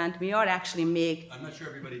from the plant. We are actually I'm not sure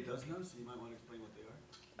everybody does know, so you might want to explain what they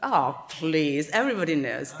are. Oh, please, everybody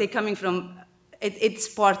knows. They're coming from, it's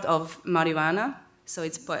part of marijuana, so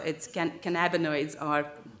cannabinoids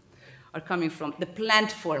are coming from, the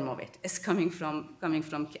plant form of it is coming from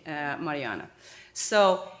marijuana.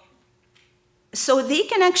 So they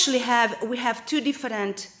can actually we have two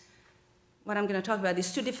different, what I'm going to talk about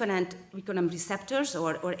is two different, we call them receptors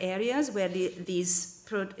or areas where these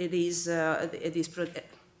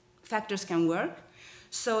factors can work.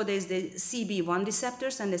 So there's the CB1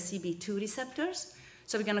 receptors and the CB2 receptors.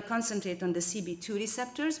 So we're going to concentrate on the CB2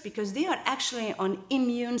 receptors because they are actually on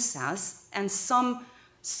immune cells, and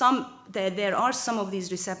there are some of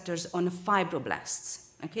these receptors on fibroblasts,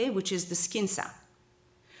 okay, which is the skin cell.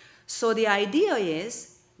 So the idea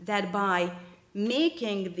is that by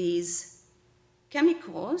making these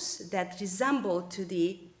chemicals that resemble to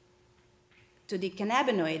the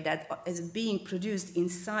cannabinoid that is being produced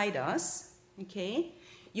inside us, okay,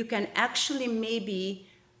 you can actually maybe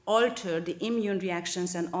alter the immune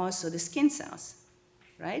reactions and also the skin cells,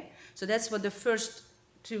 right? So that's what the first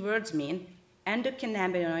two words mean.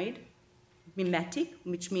 Endocannabinoid, mimetic,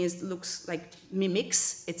 which means looks like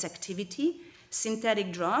mimics its activity.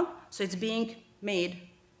 Synthetic drug, so it's being made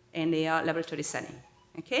in the laboratory setting,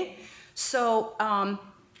 okay? So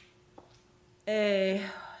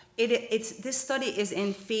this study is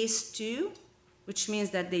in phase 2, which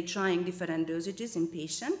means that they're trying different dosages in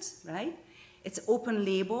patients, right? It's open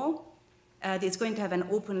label. It's going to have an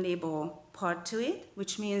open label part to it,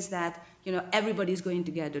 which means that everybody's going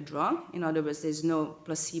to get the drug. In other words, there's no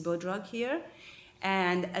placebo drug here.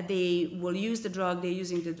 And they will use the drug, they're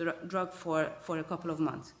using the drug for a couple of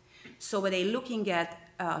months. So they're looking at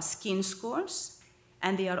skin scores,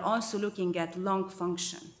 and they are also looking at lung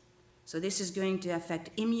function. So this is going to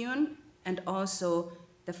affect immune and also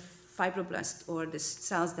the fibroblast, or the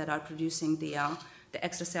cells that are producing the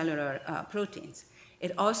extracellular proteins.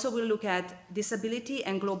 It also will look at disability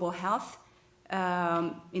and global health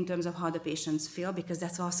in terms of how the patients feel, because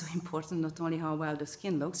that's also important, not only how well the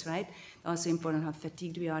skin looks, right? Also important how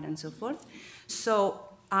fatigued we are and so forth. So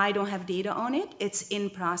I don't have data on it. It's in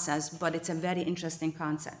process, but it's a very interesting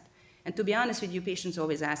concept. And to be honest with you, patients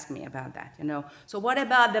always ask me about that, So what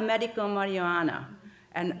about the medical marijuana?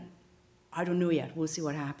 And I don't know yet. We'll see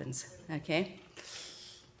what happens, okay?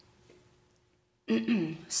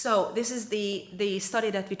 So this is the study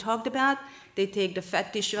that we talked about. They take the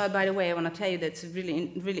fat tissue out. By the way, I want to tell you that's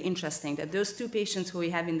really interesting that those two patients who we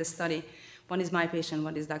have in the study, one is my patient,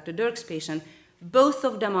 one is Dr. Dirk's patient, both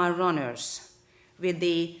of them are runners with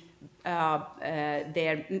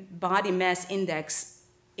their body mass index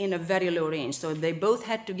in a very low range. So they both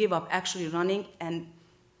had to give up actually running and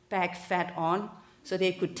pack fat on so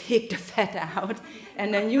they could take the fat out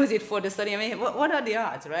and then use it for the study. I mean, what are the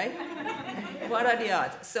odds, right? What are the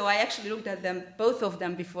odds? So I actually looked at them, both of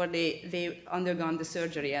them, before they undergone the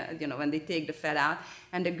surgery, when they take the fat out.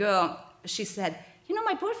 And the girl, she said,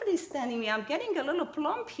 my boyfriend is standing me, I'm getting a little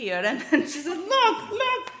plump here. And she said,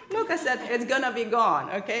 look. I said, it's gonna be gone,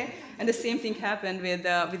 okay? And the same thing happened with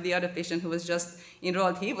the other patient who was just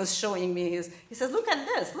enrolled. He was showing me he says, look at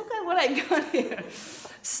this, look at what I got here.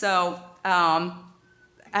 So,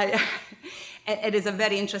 it is a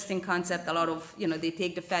very interesting concept. A lot of, they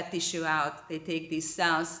take the fat tissue out, they take these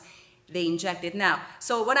cells, they inject it. Now,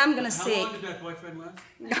 so what I'm going to say... How long did that boyfriend last?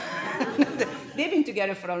 They've been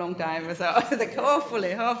together for a long time, so I was like, hopefully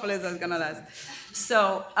it's going to last.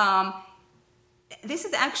 So this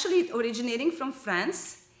is actually originating from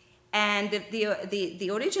France, and the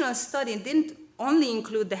original study didn't only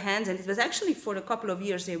include the hands, and it was actually for a couple of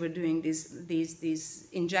years they were doing these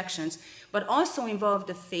injections, but also involved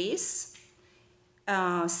the face,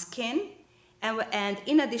 skin, and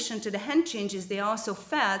in addition to the hand changes, they also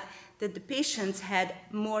felt that the patients had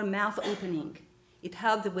more mouth opening. It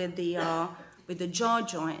helped with the jaw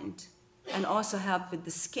joint and also helped with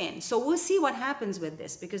the skin. So we'll see what happens with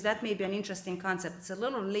this, because that may be an interesting concept. It's a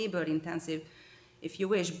little labor intensive, if you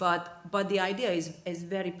wish, but the idea is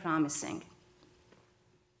very promising.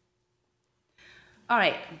 All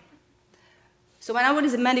right. So when I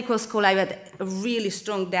was in medical school, I had really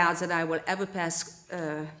strong doubts that I will ever pass,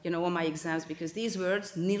 all my exams, because these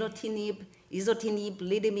words, nilotinib, izotinib,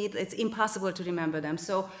 lidimid, it's impossible to remember them.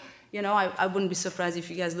 So, I wouldn't be surprised if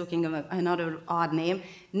you guys looking at another odd name,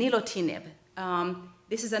 nilotinib.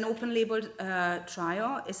 This is an open-label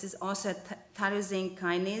trial. This is also a tyrosine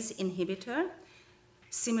kinase inhibitor,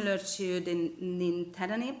 similar to the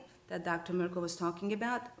nintedanib that Dr. Merkel was talking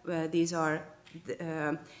about. These are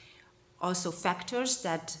also factors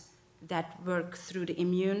that work through the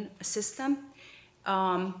immune system.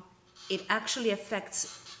 it actually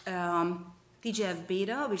affects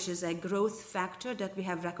TGF-beta, which is a growth factor that we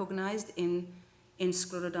have recognized in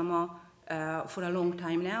scleroderma for a long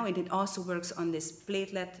time now, and it also works on this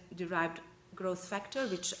platelet-derived growth factor,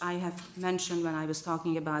 which I have mentioned when I was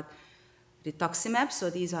talking about rituximab. So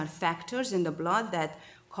these are factors in the blood that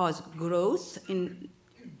cause growth in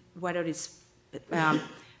whether it's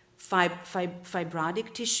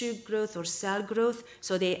fibrotic tissue growth or cell growth.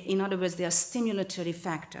 So they, in other words, they are stimulatory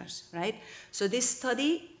factors, right? So this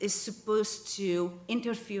study is supposed to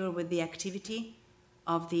interfere with the activity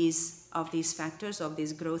of these factors, of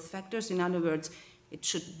these growth factors. In other words, it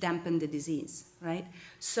should dampen the disease, right?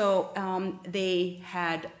 So they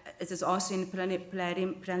had, it is also in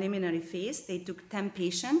preliminary phase, they took 10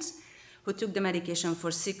 patients who took the medication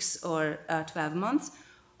for 6 or 12 months.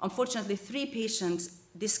 Unfortunately, 3 patients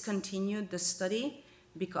discontinued the study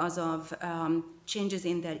because of changes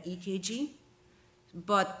in their EKG.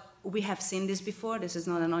 But we have seen this before. This is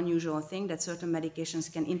not an unusual thing, that certain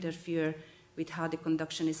medications can interfere with how the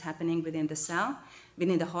conduction is happening within the cell,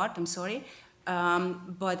 within the heart, I'm sorry.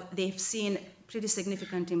 But they've seen pretty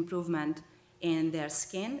significant improvement in their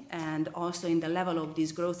skin and also in the level of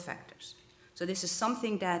these growth factors. So this is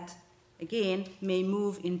something that, again, may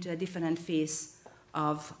move into a different phase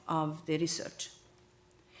of the research.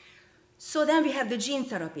 So then we have the gene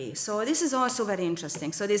therapy. So this is also very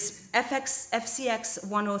interesting. So this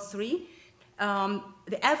FCX103,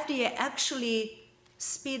 the FDA actually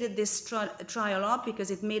speeded this trial up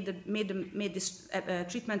because it made this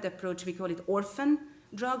treatment approach, we call it orphan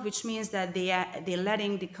drug, which means that they're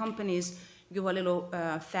letting the companies go a little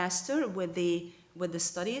faster with the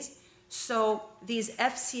studies. So these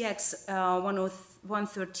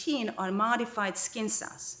FCX113 are modified skin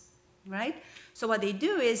cells, right? So what they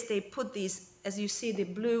do is they put these, as you see the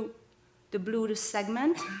blue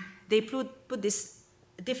segment, they put this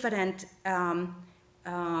different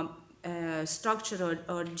structure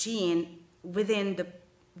or gene within the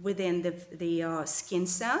skin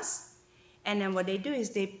cells, and then what they do is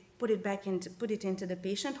they put it into the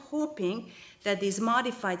patient, hoping that these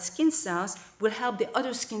modified skin cells will help the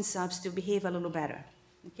other skin cells to behave a little better.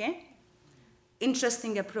 Okay?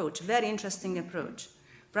 Interesting approach, very interesting approach,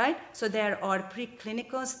 right? So there are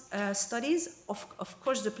preclinical studies. Of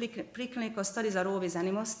course, the preclinical studies are always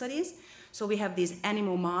animal studies. So we have these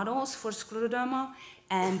animal models for scleroderma,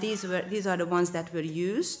 and these are the ones that were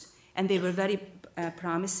used, and they were very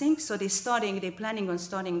promising. So they're planning on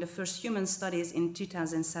starting the first human studies in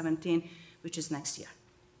 2017, which is next year.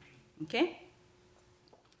 Okay?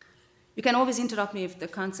 You can always interrupt me if the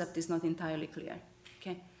concept is not entirely clear.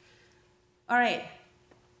 Okay? All right.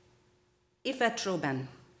 Ifetroban,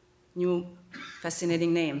 new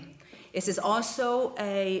fascinating name. This is also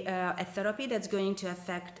a therapy that's going to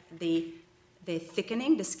affect the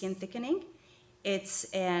thickening, the skin thickening. It's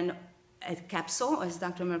a capsule, as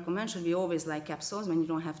Dr. Merkel mentioned. We always like capsules when you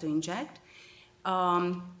don't have to inject.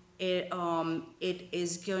 It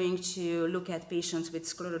is going to look at patients with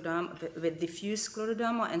scleroderma, with diffuse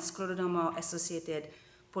scleroderma and scleroderma-associated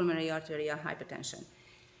pulmonary arterial hypertension.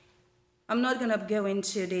 I'm not going to go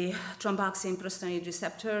into the thromboxane prostanoid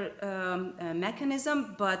receptor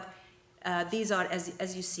mechanism, but these are,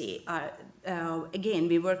 as you see, again,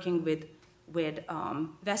 we're working with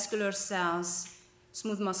vascular cells,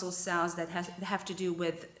 smooth muscle cells that have to do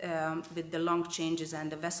with the lung changes and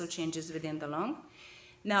the vessel changes within the lung.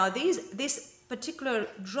 Now, this particular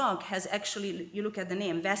drug has actually, you look at the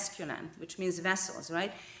name, Vasculant, which means vessels,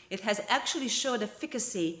 right? It has actually showed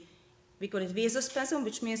efficacy. We call it vasospasm,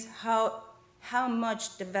 which means how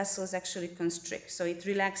much the vessels actually constrict. So it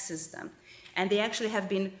relaxes them. And they actually have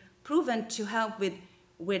been proven to help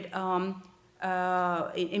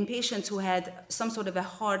in patients who had some sort of a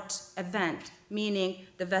heart event, meaning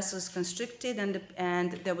the vessels constricted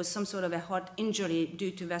and there was some sort of a heart injury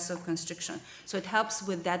due to vessel constriction. So it helps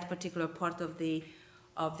with that particular part of the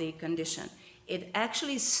condition. It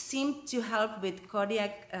actually seemed to help with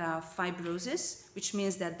cardiac fibrosis, which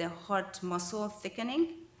means that the heart muscle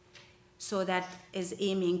thickening. So that is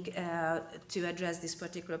aiming to address this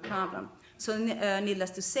particular problem. So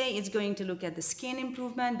needless to say, it's going to look at the skin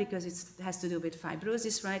improvement because it has to do with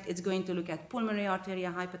fibrosis, right? It's going to look at pulmonary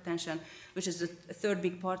arterial hypertension, which is the third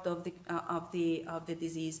big part of the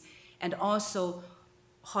disease, and also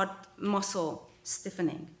heart muscle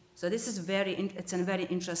stiffening. So this is it's a very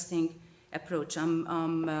interesting approach.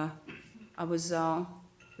 I was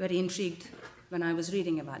very intrigued when I was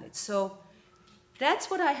reading about it. So that's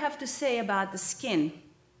what I have to say about the skin.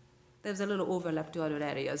 There's a little overlap to other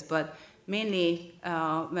areas, but mainly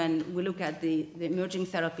when we look at the emerging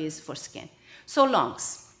therapies for skin. So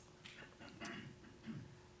lungs.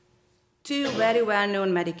 two very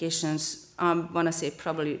well-known medications, I want to say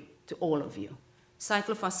probably to all of you,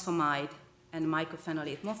 cyclophosphamide and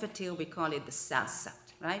mycophenolate mofetil. We call it the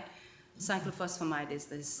CellCept, right? Cyclophosphamide is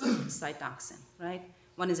this cytoxin, right?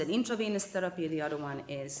 One is an intravenous therapy, the other one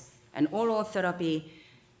is an oral therapy.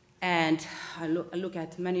 And I look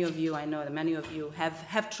at many of you, I know that many of you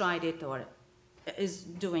have tried it or is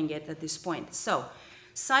doing it at this point. So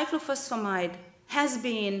cyclophosphamide has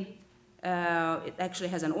been, it actually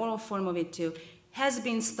has an oral form of it too, has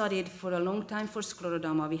been studied for a long time for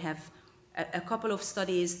scleroderma. We have a couple of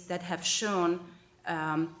studies that have shown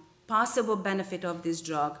possible benefit of this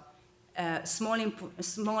drug, small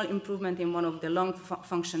improvement in one of the lung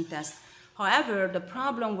function tests. However, the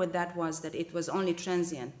problem with that was that it was only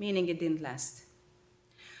transient, meaning it didn't last.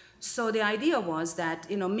 So the idea was that,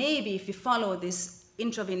 maybe if you follow this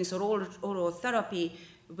intravenous or oral therapy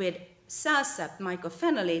with CellCept,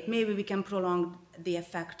 mycophenolate, maybe we can prolong the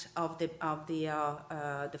effect of the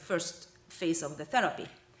first phase of the therapy.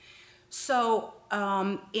 So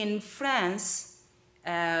in France,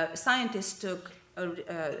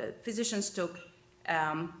 physicians took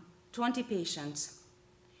 20 patients.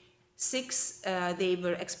 They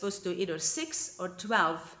were exposed to either 6 or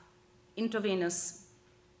 12 intravenous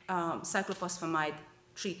cyclophosphamide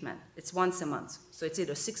treatment. It's once a month, so it's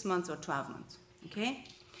either 6 months or 12 months, okay?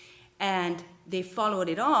 And they followed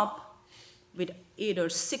it up with either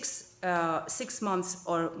 6 months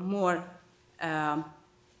or more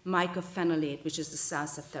mycophenolate, which is the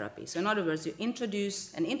CellCept therapy. So in other words, you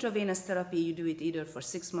introduce an intravenous therapy, you do it either for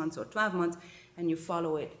 6 months or 12 months, and you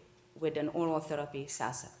follow it with an oral therapy,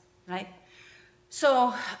 CellCept, right?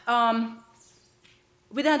 So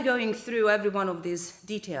without going through every one of these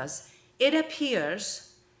details, it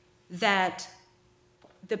appears that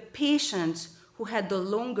the patients who had the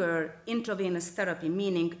longer intravenous therapy,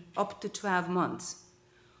 meaning up to 12 months,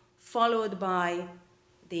 followed by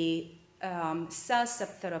the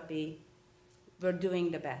CellCept therapy, were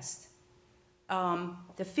doing the best.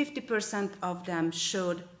 The 50% of them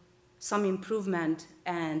showed some improvement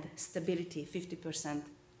and stability, 50%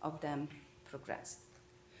 of them progressed.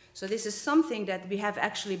 So this is something that we have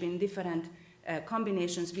actually been different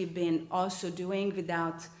combinations we've been also doing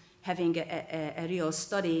without having a real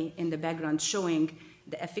study in the background showing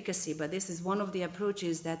the efficacy, but this is one of the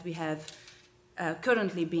approaches that we have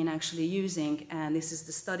currently been actually using, and this is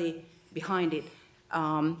the study behind it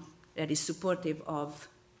that is supportive of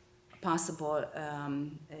possible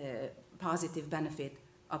positive benefit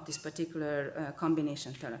of this particular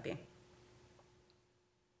combination therapy.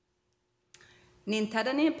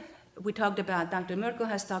 Nintedanib, we talked about, Dr. Merkel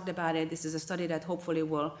has talked about it. This is a study that hopefully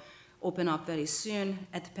will open up very soon.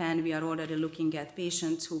 At Penn, we are already looking at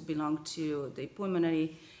patients who belong to the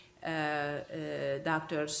pulmonary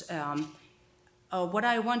doctors. What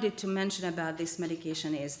I wanted to mention about this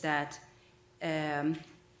medication is that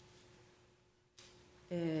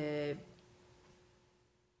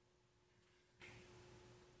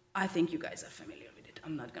I think you guys are familiar with it.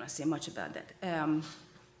 I'm not going to say much about that.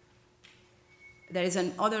 There is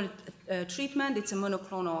another treatment. It's a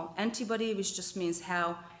monoclonal antibody, which just means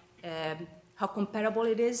how comparable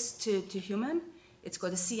it is to human. It's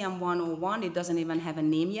called the CM101. It doesn't even have a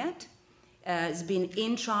name yet. It's been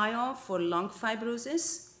in trial for lung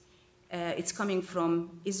fibrosis. It's coming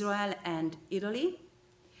from Israel and Italy.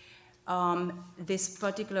 This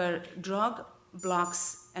particular drug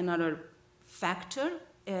blocks another factor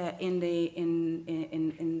in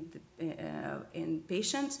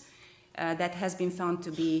patients that has been found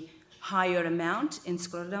to be higher amount in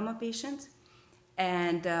scleroderma patients.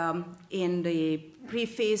 And in the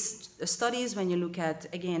pre-phase studies, when you look at,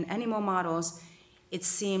 again, animal models, it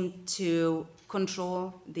seemed to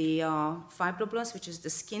control the fibroblast, which is the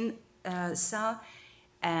skin cell,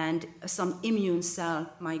 and some immune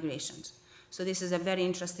cell migrations. So this is a very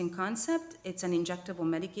interesting concept. It's an injectable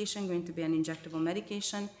medication, going to be an injectable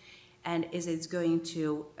medication, and it's going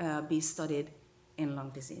to be studied in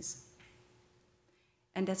lung disease.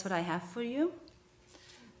 And that's what I have for you.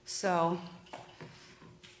 So,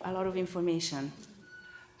 a lot of information.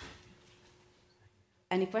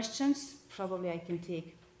 Any questions? Probably I can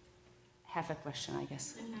take half a question, I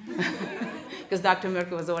guess. Because Dr.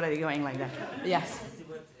 Merkel was already going like that. Yes?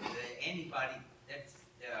 The antibody, that's,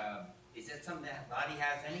 is that something that the body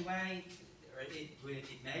has anyway? Or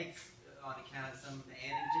it makes on account of some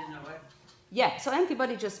antigen or what? Yeah, so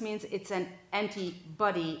antibody just means it's an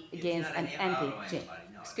antibody against an antigen.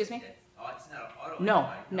 No, Excuse me? It's not an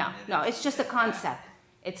autoantibody. No, it's just a concept.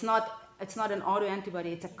 It's not an autoantibody,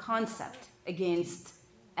 it's a concept against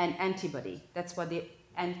an antibody. That's what the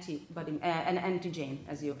antibody, an antigen,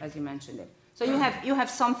 as you mentioned it. So you have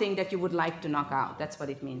something that you would like to knock out. That's what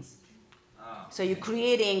it means. So you're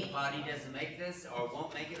creating. The body doesn't make this or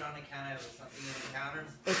won't make it on account of something it encounters?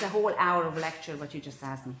 It's a whole hour of lecture, what you just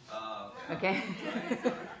asked me. Okay?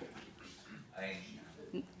 I,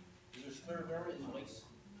 Is there scleroderma in mice?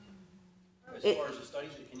 As far as the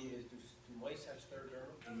studies, do mice have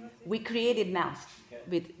scleroderma? We created mouse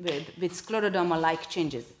with scleroderma-like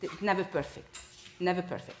changes. Never perfect. Never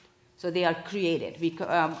perfect. So they are created.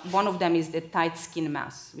 One of them is the tight skin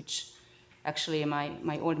mouse, which actually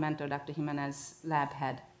my old mentor, Dr. Jimenez, lab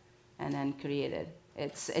had and then created.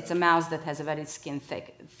 It's a mouse that has a very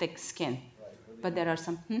thick skin. Right. But there are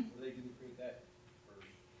some. What do they do to create that?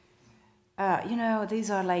 These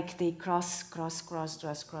are like they cross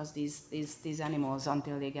these animals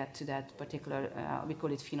until they get to that particular, we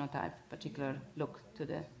call it phenotype, particular look to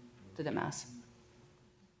the mouse.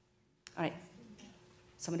 All right.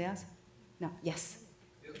 Somebody else? No. Yes.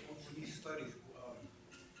 For these studies,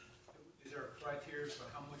 is there a criteria for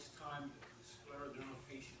how much time the scleroderma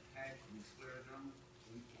patient had from the scleroderma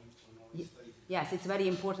when all these studies? Yes, it's very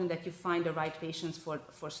important that you find the right patients for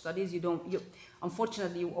studies.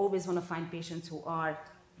 Unfortunately, you always want to find patients who are,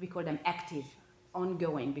 we call them active,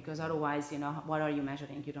 ongoing, because otherwise, what are you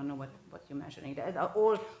measuring? You don't know what you're measuring. There are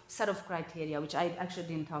all set of criteria, which I actually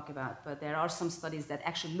didn't talk about, but there are some studies that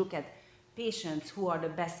actually look at patients who are the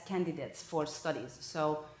best candidates for studies.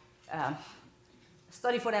 So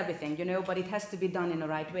study for everything, but it has to be done in the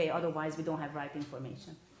right way. Otherwise, we don't have right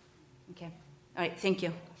information. Okay. All right. Thank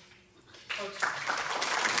you.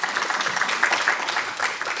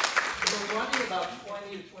 We're running about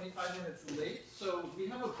 20 to 25 minutes late, so we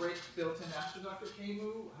have a break built in after Dr.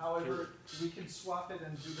 Kawut. However, we can swap it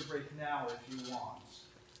and do the break now if you want.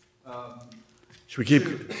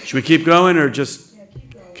 Should we keep going or just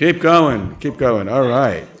keep going? Keep going. All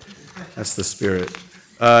right. That's the spirit.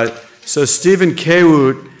 So Stephen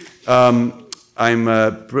Kawut, I'm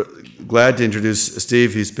glad to introduce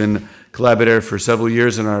Steve. He's been a collaborator for several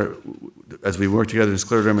years as we work together in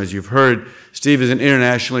scleroderma, as you've heard. Steve is an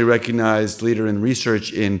internationally recognized leader in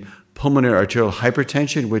research in pulmonary arterial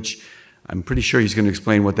hypertension, which I'm pretty sure he's going to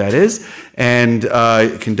explain what that is, and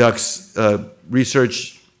conducts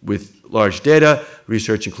research with large data,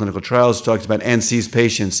 research in clinical trials, talks about and sees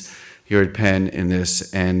patients here at Penn in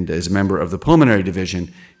this, and is a member of the pulmonary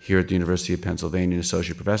division here at the University of Pennsylvania, an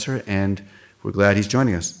associate professor, and we're glad he's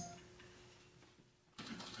joining us.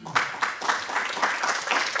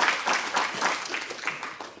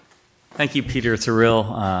 Thank you, Peter. It's a real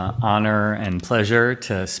honor and pleasure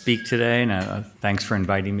to speak today, and thanks for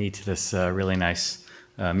inviting me to this really nice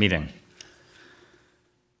meeting.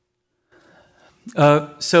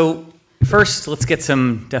 So first, let's get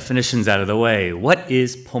some definitions out of the way. What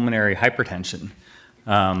is pulmonary hypertension?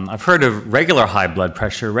 I've heard of regular high blood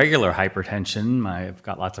pressure, regular hypertension. I've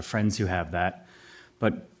got lots of friends who have that.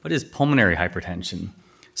 But what is pulmonary hypertension?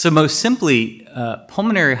 So most simply,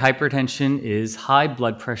 pulmonary hypertension is high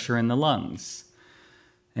blood pressure in the lungs.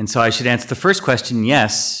 And so I should answer the first question,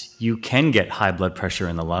 yes, you can get high blood pressure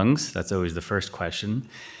in the lungs. That's always the first question.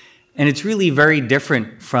 And it's really very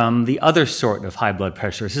different from the other sort of high blood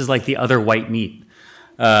pressure. This is like the other white meat.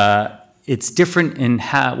 It's different in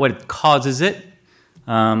what causes it.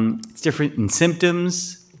 It's different in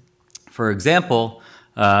symptoms. For example,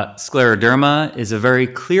 scleroderma is a very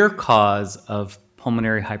clear cause of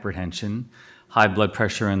pulmonary hypertension, high blood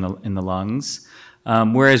pressure in the lungs,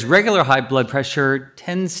 whereas regular high blood pressure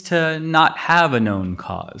tends to not have a known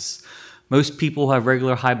cause. Most people who have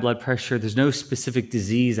regular high blood pressure, there's no specific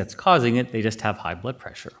disease that's causing it, they just have high blood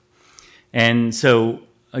pressure. And so,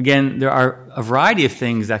 again, there are a variety of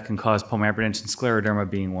things that can cause pulmonary hypertension, scleroderma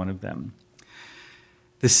being one of them.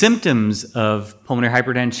 The symptoms of pulmonary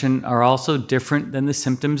hypertension are also different than the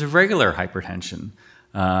symptoms of regular hypertension.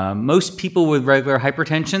 Most people with regular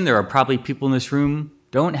hypertension, there are probably people in this room,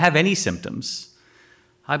 don't have any symptoms.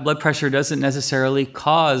 High blood pressure doesn't necessarily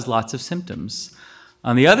cause lots of symptoms.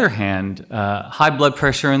 On the other hand, high blood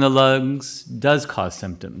pressure in the lungs does cause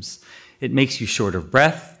symptoms. It makes you short of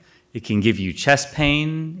breath. It can give you chest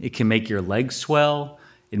pain. It can make your legs swell.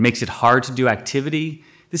 It makes it hard to do activity.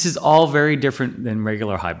 This is all very different than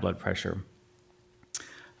regular high blood pressure.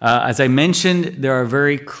 As I mentioned, there are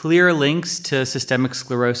very clear links to systemic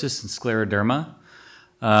sclerosis and scleroderma.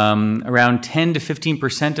 Around 10 to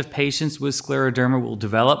 15% of patients with scleroderma will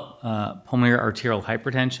develop pulmonary arterial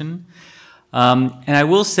hypertension. And I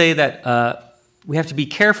will say that we have to be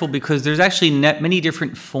careful because there's actually many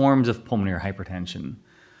different forms of pulmonary hypertension.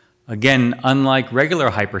 Again, unlike regular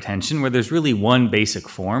hypertension, where there's really one basic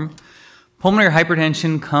form, pulmonary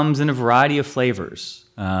hypertension comes in a variety of flavors.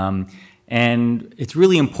 And it's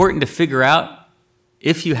really important to figure out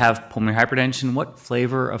if you have pulmonary hypertension, what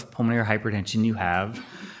flavor of pulmonary hypertension you have,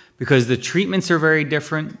 because the treatments are very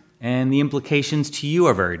different and the implications to you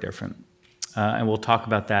are very different. And we'll talk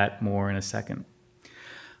about that more in a second.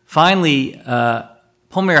 Finally,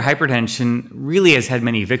 pulmonary hypertension really has had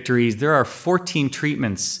many victories. There are 14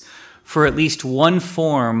 treatments for at least one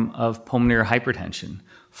form of pulmonary hypertension,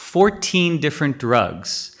 14 different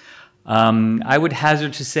drugs. I would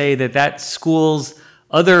hazard to say that that schools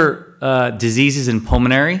other diseases in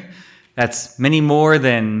pulmonary. That's many more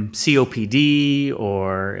than COPD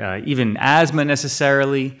or even asthma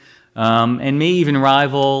necessarily, and may even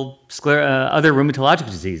rival other rheumatologic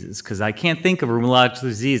diseases, because I can't think of a rheumatologic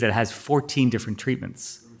disease that has 14 different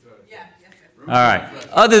treatments. All right,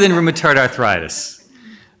 other than rheumatoid arthritis.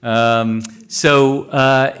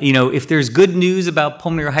 If there's good news about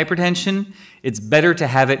pulmonary hypertension, it's better to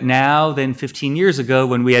have it now than 15 years ago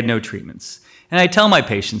when we had no treatments. And I tell my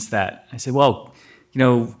patients that. I say, well,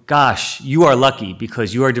 gosh, you are lucky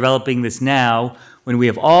because you are developing this now when we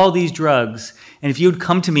have all these drugs. And if you would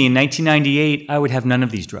come to me in 1998, I would have none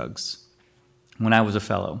of these drugs when I was a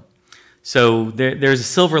fellow. So there's a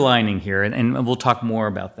silver lining here, and we'll talk more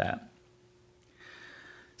about that.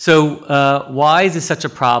 So why is this such a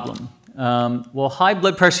problem? Well, high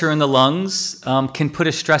blood pressure in the lungs can put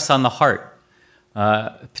a stress on the heart.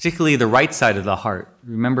 Particularly the right side of the heart.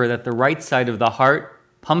 Remember that the right side of the heart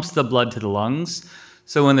pumps the blood to the lungs.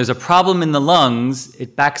 So when there's a problem in the lungs,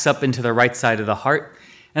 it backs up into the right side of the heart.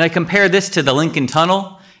 And I compare this to the Lincoln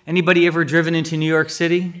Tunnel. Anybody ever driven into New York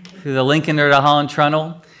City through the Lincoln or the Holland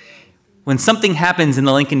Tunnel? When something happens in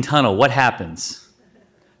the Lincoln Tunnel, what happens?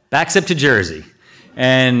 Backs up to Jersey.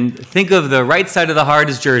 And think of the right side of the heart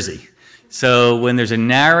as Jersey. So when there's a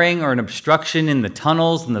narrowing or an obstruction in the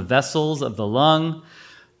tunnels and the vessels of the lung,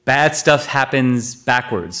 bad stuff happens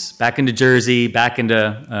backwards, back into Jersey, back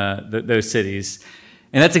into those cities.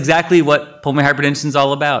 And that's exactly what pulmonary hypertension is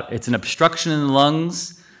all about. It's an obstruction in the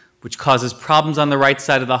lungs, which causes problems on the right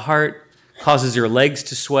side of the heart, causes your legs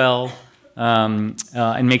to swell,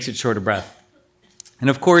 and makes it short of breath. And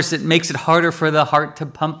of course, it makes it harder for the heart to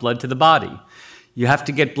pump blood to the body. You have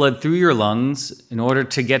to get blood through your lungs in order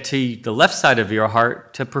to get to the left side of your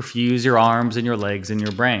heart to perfuse your arms and your legs and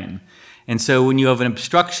your brain. And so when you have an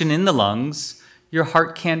obstruction in the lungs, your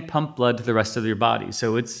heart can't pump blood to the rest of your body.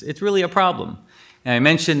 So it's really a problem. And I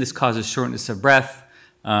mentioned this causes shortness of breath,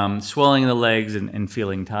 swelling in the legs, and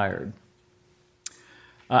feeling tired.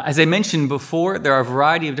 As I mentioned before, there are a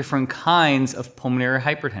variety of different kinds of pulmonary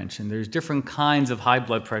hypertension. There's different kinds of high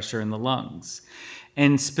blood pressure in the lungs.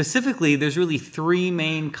 And specifically, there's really three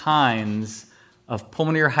main kinds of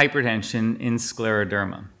pulmonary hypertension in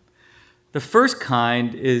scleroderma. The first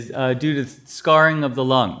kind is due to scarring of the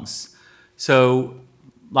lungs. So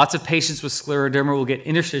lots of patients with scleroderma will get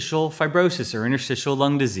interstitial fibrosis or interstitial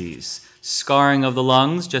lung disease, scarring of the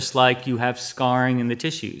lungs, just like you have scarring in the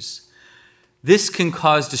tissues. This can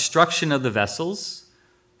cause destruction of the vessels.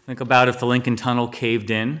 Think about if the Lincoln Tunnel caved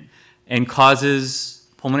in, and causes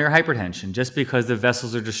pulmonary hypertension, just because the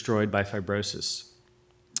vessels are destroyed by fibrosis.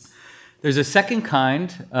 There's a second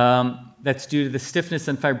kind that's due to the stiffness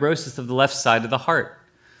and fibrosis of the left side of the heart.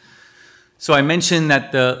 So I mentioned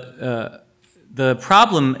that the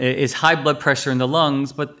problem is high blood pressure in the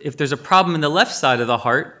lungs, but if there's a problem in the left side of the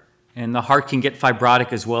heart, and the heart can get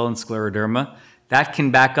fibrotic as well in scleroderma, that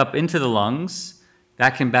can back up into the lungs,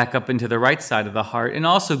 that can back up into the right side of the heart, and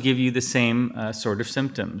also give you the same sort of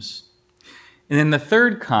symptoms. And then the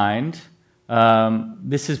third kind,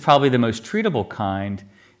 this is probably the most treatable kind,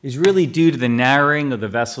 is really due to the narrowing of the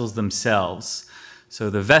vessels themselves. So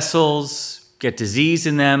the vessels get disease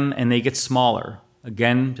in them and they get smaller.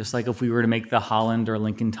 Again, just like if we were to make the Holland or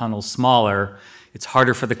Lincoln Tunnel smaller, it's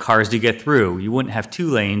harder for the cars to get through. You wouldn't have 2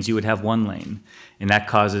 lanes, you would have 1 lane, and that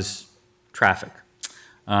causes traffic.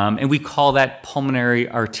 And we call that pulmonary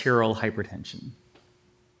arterial hypertension.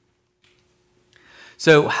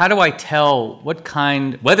 So how do I tell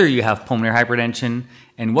whether you have pulmonary hypertension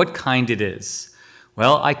and what kind it is?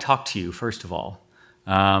 Well, I talk to you, first of all.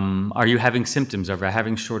 Are you having symptoms? Are you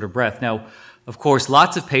having short of breath? Now, of course,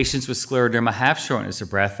 lots of patients with scleroderma have shortness of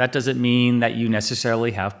breath. That doesn't mean that you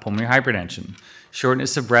necessarily have pulmonary hypertension.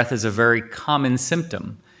 Shortness of breath is a very common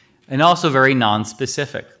symptom and also very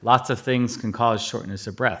nonspecific. Lots of things can cause shortness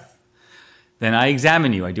of breath. Then I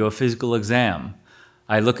examine you. I do a physical exam.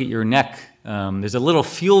 I look at your neck. There's a little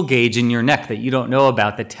fuel gauge in your neck that you don't know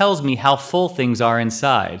about that tells me how full things are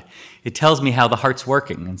inside. It tells me how the heart's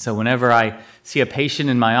working. And so whenever I see a patient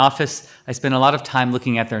in my office, I spend a lot of time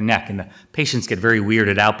looking at their neck. And the patients get very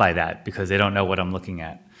weirded out by that because they don't know what I'm looking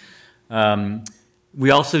at. We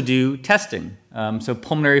also do testing. So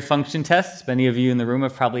pulmonary function tests, many of you in the room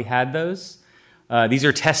have probably had those. These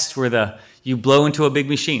are tests where you blow into a big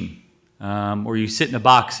machine, or you sit in a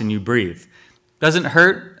box and you breathe. Doesn't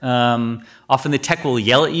hurt. Often the tech will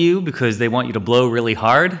yell at you because they want you to blow really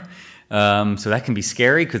hard. So that can be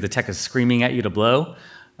scary because the tech is screaming at you to blow.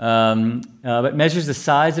 But measures the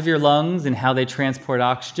size of your lungs and how they transport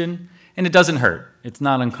oxygen, and it doesn't hurt. It's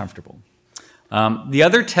not uncomfortable. The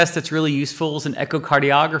other test that's really useful is an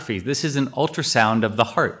echocardiography. This is an ultrasound of the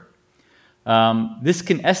heart. This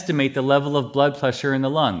can estimate the level of blood pressure in the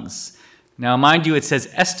lungs. Now, mind you, it says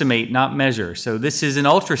estimate, not measure. So this is an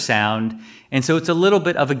ultrasound, and so it's a little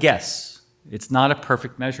bit of a guess. It's not a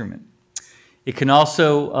perfect measurement. It can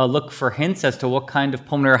also look for hints as to what kind of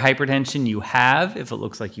pulmonary hypertension you have, if it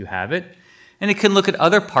looks like you have it. And it can look at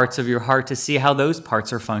other parts of your heart to see how those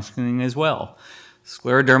parts are functioning as well.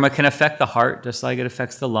 Scleroderma can affect the heart just like it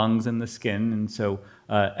affects the lungs and the skin, and so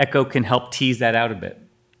echo can help tease that out a bit.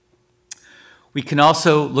 We can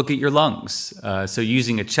also look at your lungs. So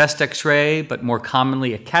using a chest x-ray, but more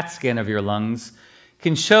commonly a CAT scan of your lungs,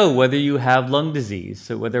 can show whether you have lung disease,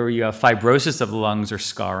 so whether you have fibrosis of the lungs or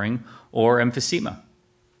scarring or emphysema.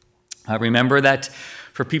 Remember that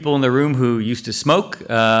for people in the room who used to smoke,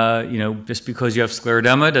 just because you have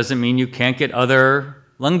scleroderma doesn't mean you can't get other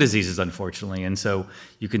lung diseases, unfortunately. And so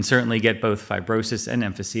you can certainly get both fibrosis and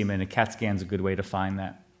emphysema, and a CAT scan is a good way to find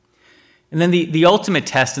that. And then the ultimate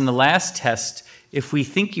test and the last test, if we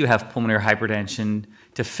think you have pulmonary hypertension,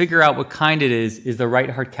 to figure out what kind it is the right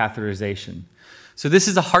heart catheterization. So this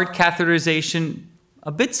is a heart catheterization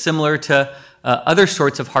a bit similar to other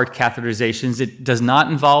sorts of heart catheterizations. It does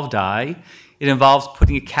not involve dye. It involves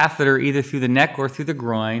putting a catheter either through the neck or through the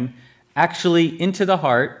groin, actually into the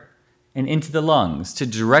heart and into the lungs to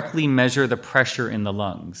directly measure the pressure in the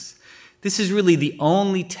lungs. This is really the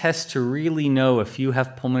only test to really know if you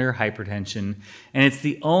have pulmonary hypertension, and it's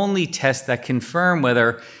the only test that confirms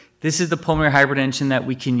whether this is the pulmonary hypertension that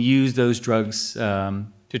we can use those drugs to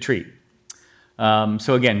treat.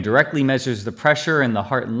 So again, directly measures the pressure in the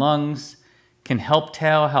heart and lungs, can help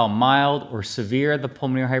tell how mild or severe the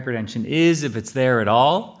pulmonary hypertension is, if it's there at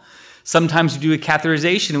all. Sometimes we do a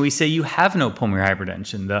catheterization and we say you have no pulmonary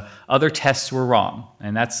hypertension. The other tests were wrong,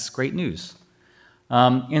 and that's great news.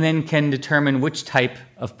 And then can determine which type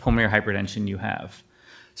of pulmonary hypertension you have.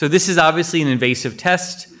 So this is obviously an invasive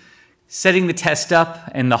test. Setting the test up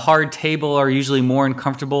and the hard table are usually more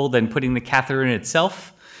uncomfortable than putting the catheter in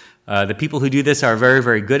itself. The people who do this are very,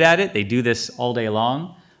 very good at it. They do this all day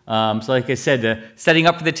long. So like I said, the setting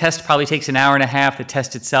up for the test probably takes an hour and a half. The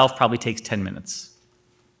test itself probably takes 10 minutes.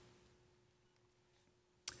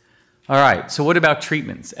 All right, so what about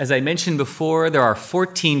treatments? As I mentioned before, there are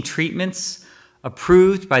 14 treatments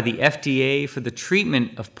approved by the FDA for the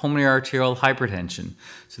treatment of pulmonary arterial hypertension.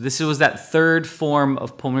 So this was that third form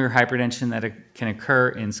of pulmonary hypertension that can occur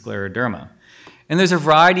in scleroderma. And there's a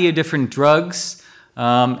variety of different drugs,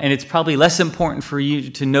 and it's probably less important for you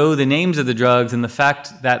to know the names of the drugs than the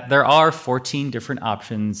fact that there are 14 different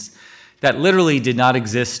options that literally did not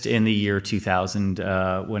exist in the year 2000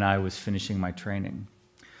 when I was finishing my training.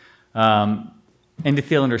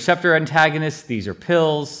 Endothelin receptor antagonists, these are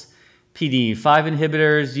pills. PDE5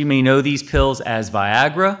 inhibitors, you may know these pills as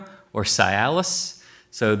Viagra or Cialis.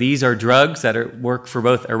 So these are drugs that work for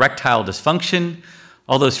both erectile dysfunction,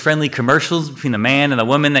 all those friendly commercials between the man and the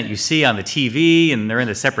woman that you see on the TV, and they're in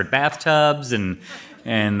the separate bathtubs, and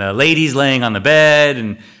the ladies laying on the bed,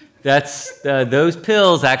 and those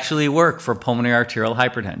pills actually work for pulmonary arterial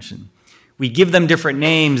hypertension. We give them different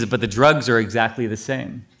names, but the drugs are exactly the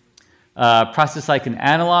same. Prostacyclin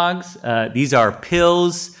analogs, these are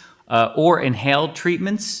pills or inhaled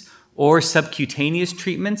treatments or subcutaneous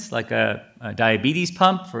treatments like a diabetes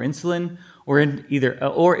pump for insulin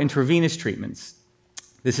or intravenous treatments.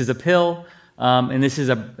 This is a pill, and this is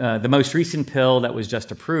the most recent pill that was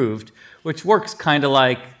just approved, which works kind of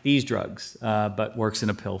like these drugs, but works in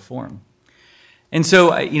a pill form. And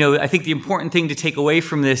so, I think the important thing to take away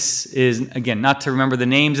from this is, again, not to remember the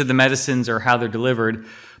names of the medicines or how they're delivered,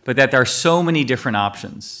 but that there are so many different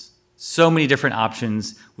options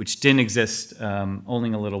which didn't exist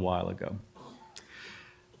only a little while ago.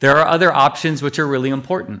 There are other options which are really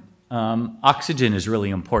important. Oxygen is really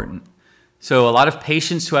important. So a lot of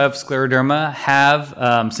patients who have scleroderma have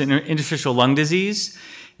interstitial lung disease,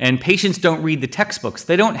 and patients don't read the textbooks.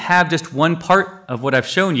 They don't have just one part of what I've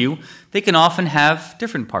shown you. They can often have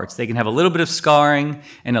different parts. They can have a little bit of scarring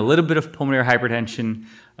and a little bit of pulmonary hypertension.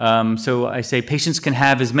 So I say patients can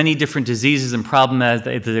have as many different diseases and problems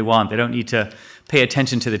as they want. They don't need to pay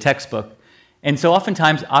attention to the textbook. And so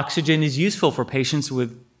oftentimes oxygen is useful for patients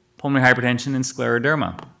with pulmonary hypertension and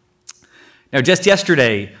scleroderma. Now, just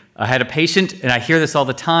yesterday, I had a patient, and I hear this all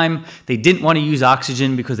the time, they didn't want to use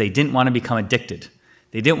oxygen because they didn't want to become addicted.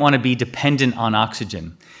 They didn't want to be dependent on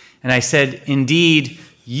oxygen. And I said, indeed,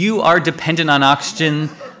 you are dependent on oxygen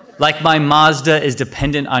like my Mazda is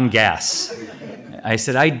dependent on gas. I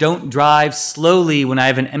said, I don't drive slowly when I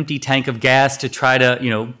have an empty tank of gas to try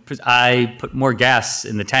to, I put more gas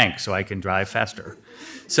in the tank so I can drive faster.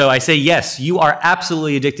 So I say, yes, you are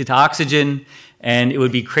absolutely addicted to oxygen, and it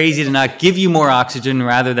would be crazy to not give you more oxygen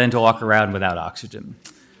rather than to walk around without oxygen.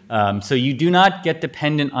 So you do not get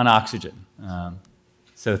dependent on oxygen.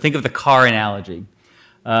 So think of the car analogy.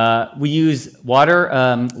 We use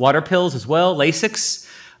water pills as well, Lasix.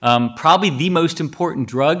 Probably the most important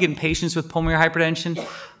drug in patients with pulmonary hypertension.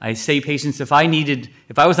 I say patients, if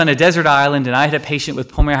I was on a desert island and I had a patient with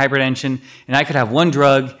pulmonary hypertension and I could have one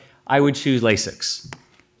drug, I would choose Lasix.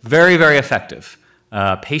 Very, very effective.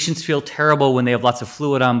 Patients feel terrible when they have lots of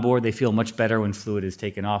fluid on board. They feel much better when fluid is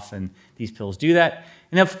taken off, and these pills do that.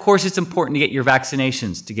 And of course, it's important to get your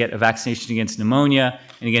vaccinations, to get a vaccination against pneumonia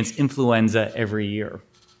and against influenza every year.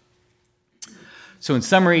 So in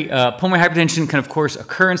summary, pulmonary hypertension can, of course,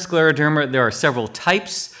 occur in scleroderma. There are several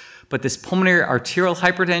types, but this pulmonary arterial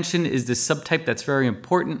hypertension is the subtype that's very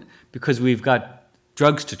important because we've got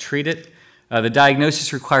drugs to treat it. The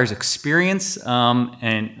diagnosis requires experience,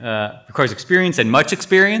 and much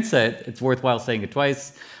experience. It's worthwhile saying it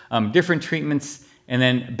twice. Different treatments, and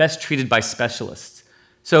then best treated by specialists.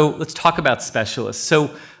 So let's talk about specialists.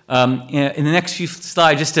 So in the next few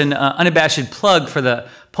slides, just an unabashed plug for the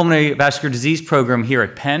Pulmonary Vascular Disease Program here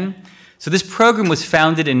at Penn. So this program was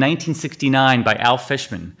founded in 1969 by Al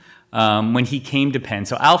Fishman when he came to Penn.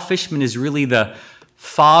 So Al Fishman is really the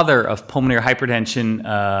father of pulmonary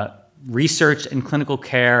hypertension research and clinical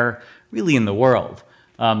care really in the world.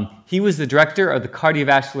 He was the director of the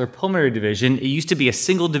cardiovascular pulmonary division. It used to be a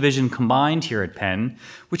single division combined here at Penn,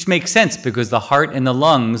 which makes sense because the heart and the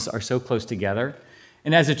lungs are so close together.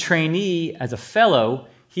 And as a trainee, as a fellow,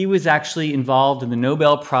 he was actually involved in the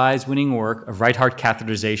Nobel Prize winning work of right heart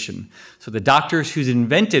catheterization. So the doctors who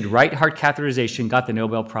invented right heart catheterization got the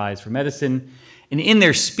Nobel Prize for medicine. And in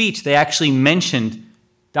their speech, they actually mentioned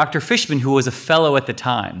Dr. Fishman, who was a fellow at the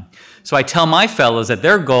time. So I tell my fellows that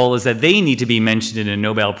their goal is that they need to be mentioned in a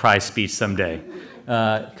Nobel Prize speech someday.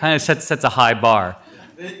 Kind of sets a high bar.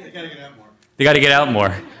 They got to get out more. They got to get out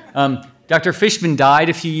more. Dr. Fishman died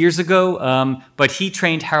a few years ago, but he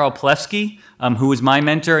trained Harold Palevsky, who was my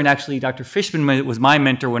mentor, and actually Dr. Fishman was my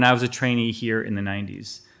mentor when I was a trainee here in the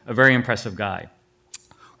 90s. A very impressive guy.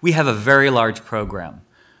 We have a very large program.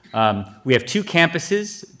 We have 2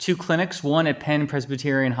 campuses, 2 clinics, one at Penn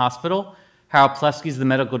Presbyterian Hospital. Harold Palevsky is the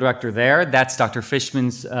medical director there. That's Dr.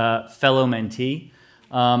 Fishman's fellow mentee.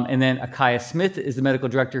 And then Akaya Smith is the medical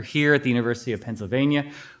director here at the University of Pennsylvania.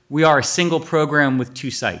 We are a single program with 2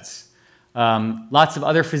 sites. Lots of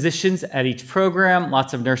other physicians at each program,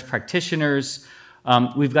 lots of nurse practitioners.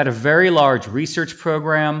 We've got a very large research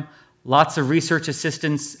program, lots of research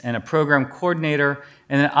assistants and a program coordinator,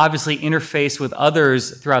 and then obviously interface with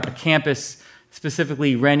others throughout the campus,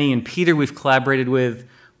 specifically Rennie and Peter we've collaborated with,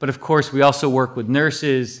 but of course we also work with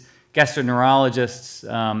nurses, gastroenterologists,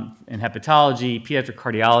 in hepatology, pediatric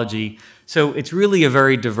cardiology. So it's really a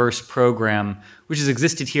very diverse program, which has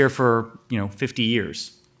existed here for 50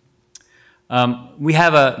 years. We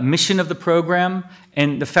have a mission of the program,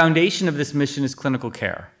 and the foundation of this mission is clinical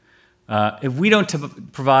care. If we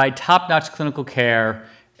don't provide top-notch clinical care,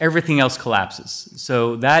 everything else collapses.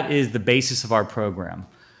 So that is the basis of our program.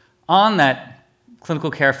 On that clinical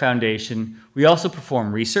care foundation, we also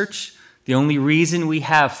perform research. The only reason we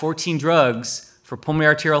have 14 drugs for pulmonary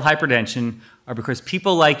arterial hypertension are because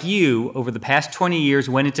people like you, over the past 20 years,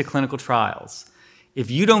 went into clinical trials. If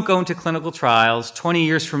you don't go into clinical trials, 20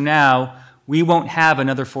 years from now, we won't have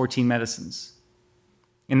another 14 medicines.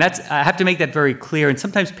 And I have to make that very clear, and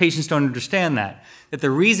sometimes patients don't understand that the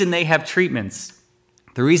reason they have treatments,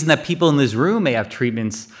 the reason that people in this room may have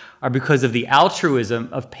treatments are because of the altruism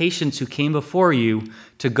of patients who came before you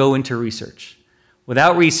to go into research.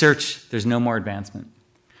 Without research, there's no more advancement.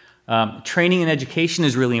 Training and education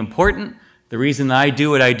is really important. The reason that I do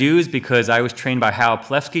what I do is because I was trained by Harold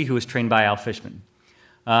Palevsky, who was trained by Al Fishman.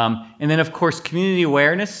 And then, of course, community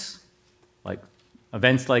awareness, like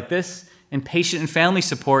events like this, and patient and family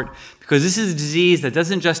support, because this is a disease that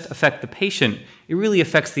doesn't just affect the patient, it really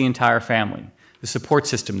affects the entire family, the support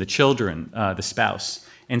system, the children, the spouse.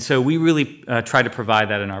 And so we really try to provide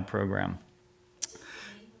that in our program.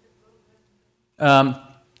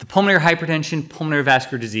 The Pulmonary Hypertension, Pulmonary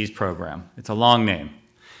Vascular Disease Program. It's a long name.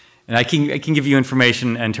 And I can give you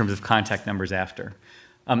information in terms of contact numbers after.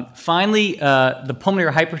 Finally, the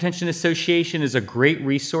Pulmonary Hypertension Association is a great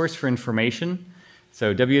resource for information.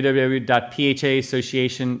 So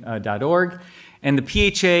www.phassociation.org. And the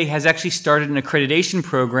PHA has actually started an accreditation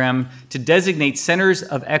program to designate centers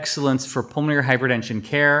of excellence for pulmonary hypertension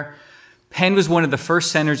care. Penn was one of the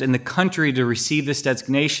first centers in the country to receive this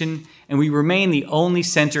designation, and we remain the only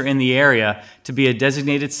center in the area to be a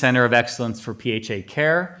designated center of excellence for PHA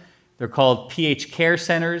care. They're called PH Care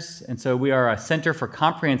Centers, and so we are a center for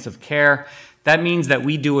comprehensive care. That means that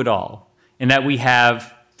we do it all, and that we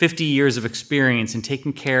have 50 years of experience in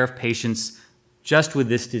taking care of patients just with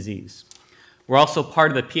this disease. We're also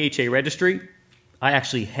part of the PHA registry. I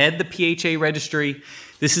actually head the PHA registry.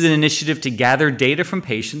 This is an initiative to gather data from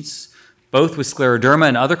patients, both with scleroderma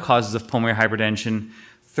and other causes of pulmonary hypertension,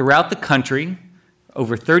 throughout the country,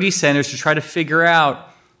 over 30 centers, to try to figure out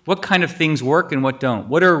what kind of things work and what don't.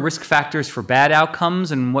 What are risk factors for bad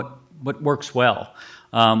outcomes and what works well?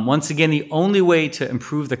 Once again, the only way to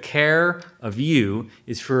improve the care of you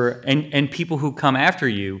is for, and people who come after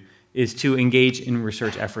you, is to engage in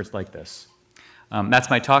research efforts like this. That's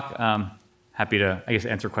my talk. Happy to, I guess,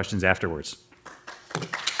 answer questions afterwards.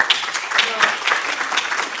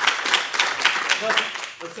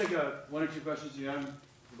 Let's take one or two questions you have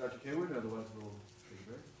for Dr. Kawut, otherwise we'll take a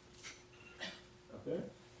break. Up there?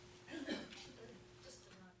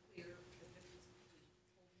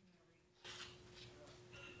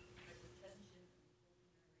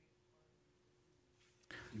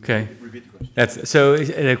 Okay. Repeat the question. So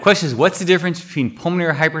the question is, what's the difference between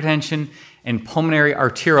pulmonary hypertension and pulmonary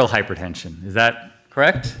arterial hypertension? Is that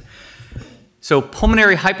correct? So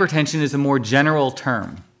pulmonary hypertension is a more general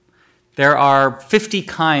term. There are 50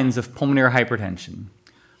 kinds of pulmonary hypertension.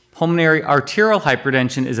 Pulmonary arterial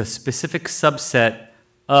hypertension is a specific subset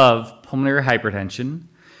of pulmonary hypertension,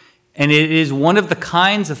 and it is one of the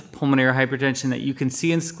kinds of pulmonary hypertension that you can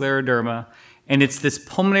see in scleroderma, and it's this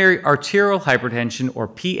pulmonary arterial hypertension, or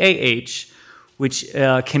PAH, which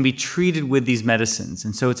can be treated with these medicines.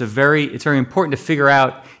 And so it's very important to figure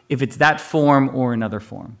out if it's that form or another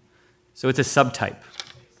form. So it's a subtype.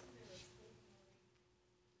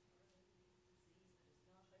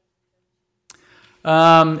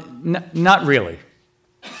 Not really.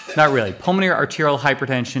 Not really. Pulmonary arterial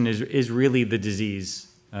hypertension is really the disease.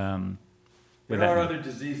 There are other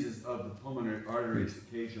diseases of the pulmonary arteries.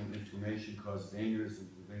 Occasional inflammation causes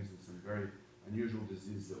aneurysms and things, and some very unusual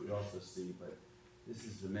diseases that we also see, but this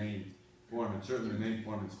is the main form, and certainly the main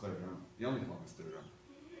form is scleroderma. The only form is scleroderma.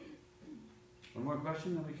 One more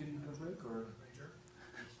question, then we can go break, or?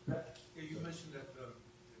 Yeah, you mentioned that the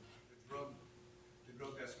drug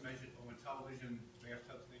that's measured on television,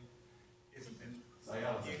 bathtub thing, isn't in the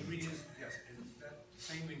ingredients. Yes, is that the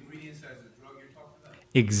same ingredients as the drug you're talking about?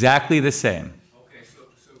 Exactly the same. Okay, so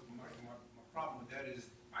my problem with that is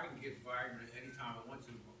I can get Viagra anytime I want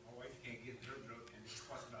to, but my wife can't get her drug, and it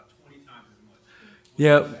costs about 20 times as much.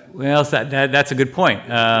 Yeah, well, that's a good point.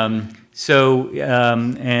 And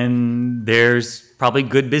there's probably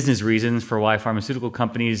good business reasons for why pharmaceutical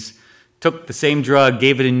companies took the same drug,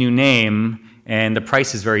 gave it a new name, and the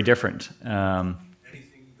price is very different.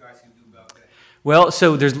 Anything you guys can do about that? Well,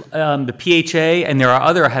 so there's the PHA, and there are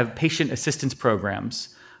other have patient assistance programs.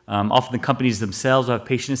 Often the companies themselves have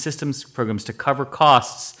patient assistance programs to cover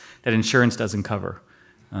costs that insurance doesn't cover.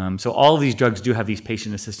 So all of these drugs do have these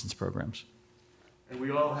patient assistance programs. And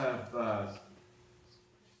we all have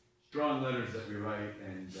strong letters that we write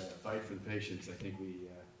and fight for the patients. I think we...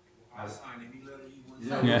 I'll sign any letter you want.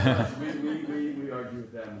 Yeah, we argue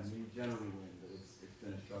with them, and we generally win, but it's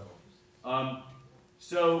been a struggle.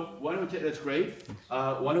 So why don't we take, that's great.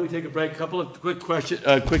 Why don't we take a break? A couple of quick things.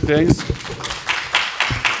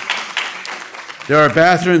 There are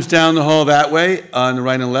bathrooms down the hall that way, on the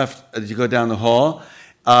right and left as you go down the hall.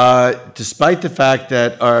 Despite the fact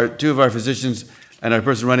that two of our physicians and our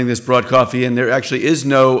person running this brought coffee in, there actually is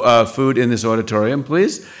no food in this auditorium,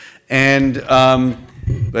 please. And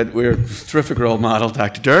but we're a terrific role model,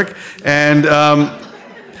 Dr. Dirk. And You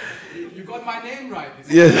got my name right.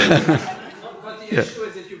 yeah. But the issue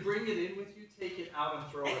is if you bring it in with you, take it out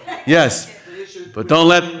and throw it. Yes, but don't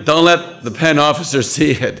let the Penn officer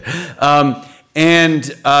see it.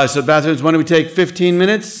 So bathrooms, why don't we take 15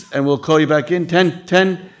 minutes and we'll call you back in,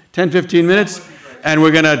 10, 15 minutes. And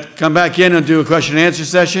we're going to come back in and do a question and answer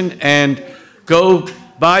session and go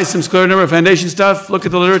buy some scleroderma foundation stuff, look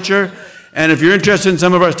at the literature. And if you're interested in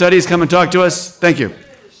some of our studies, come and talk to us. Thank you.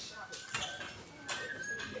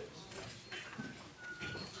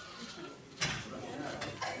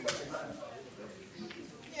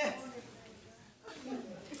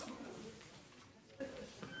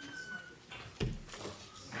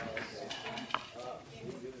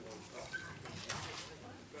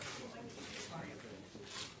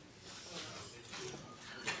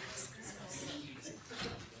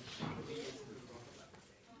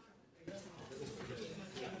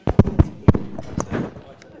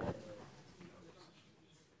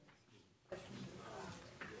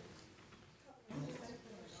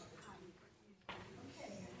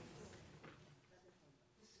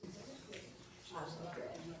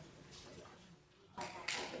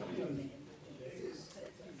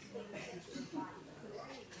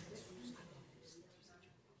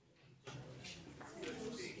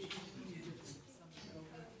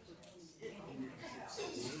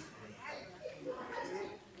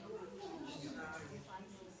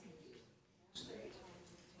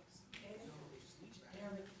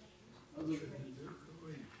 Other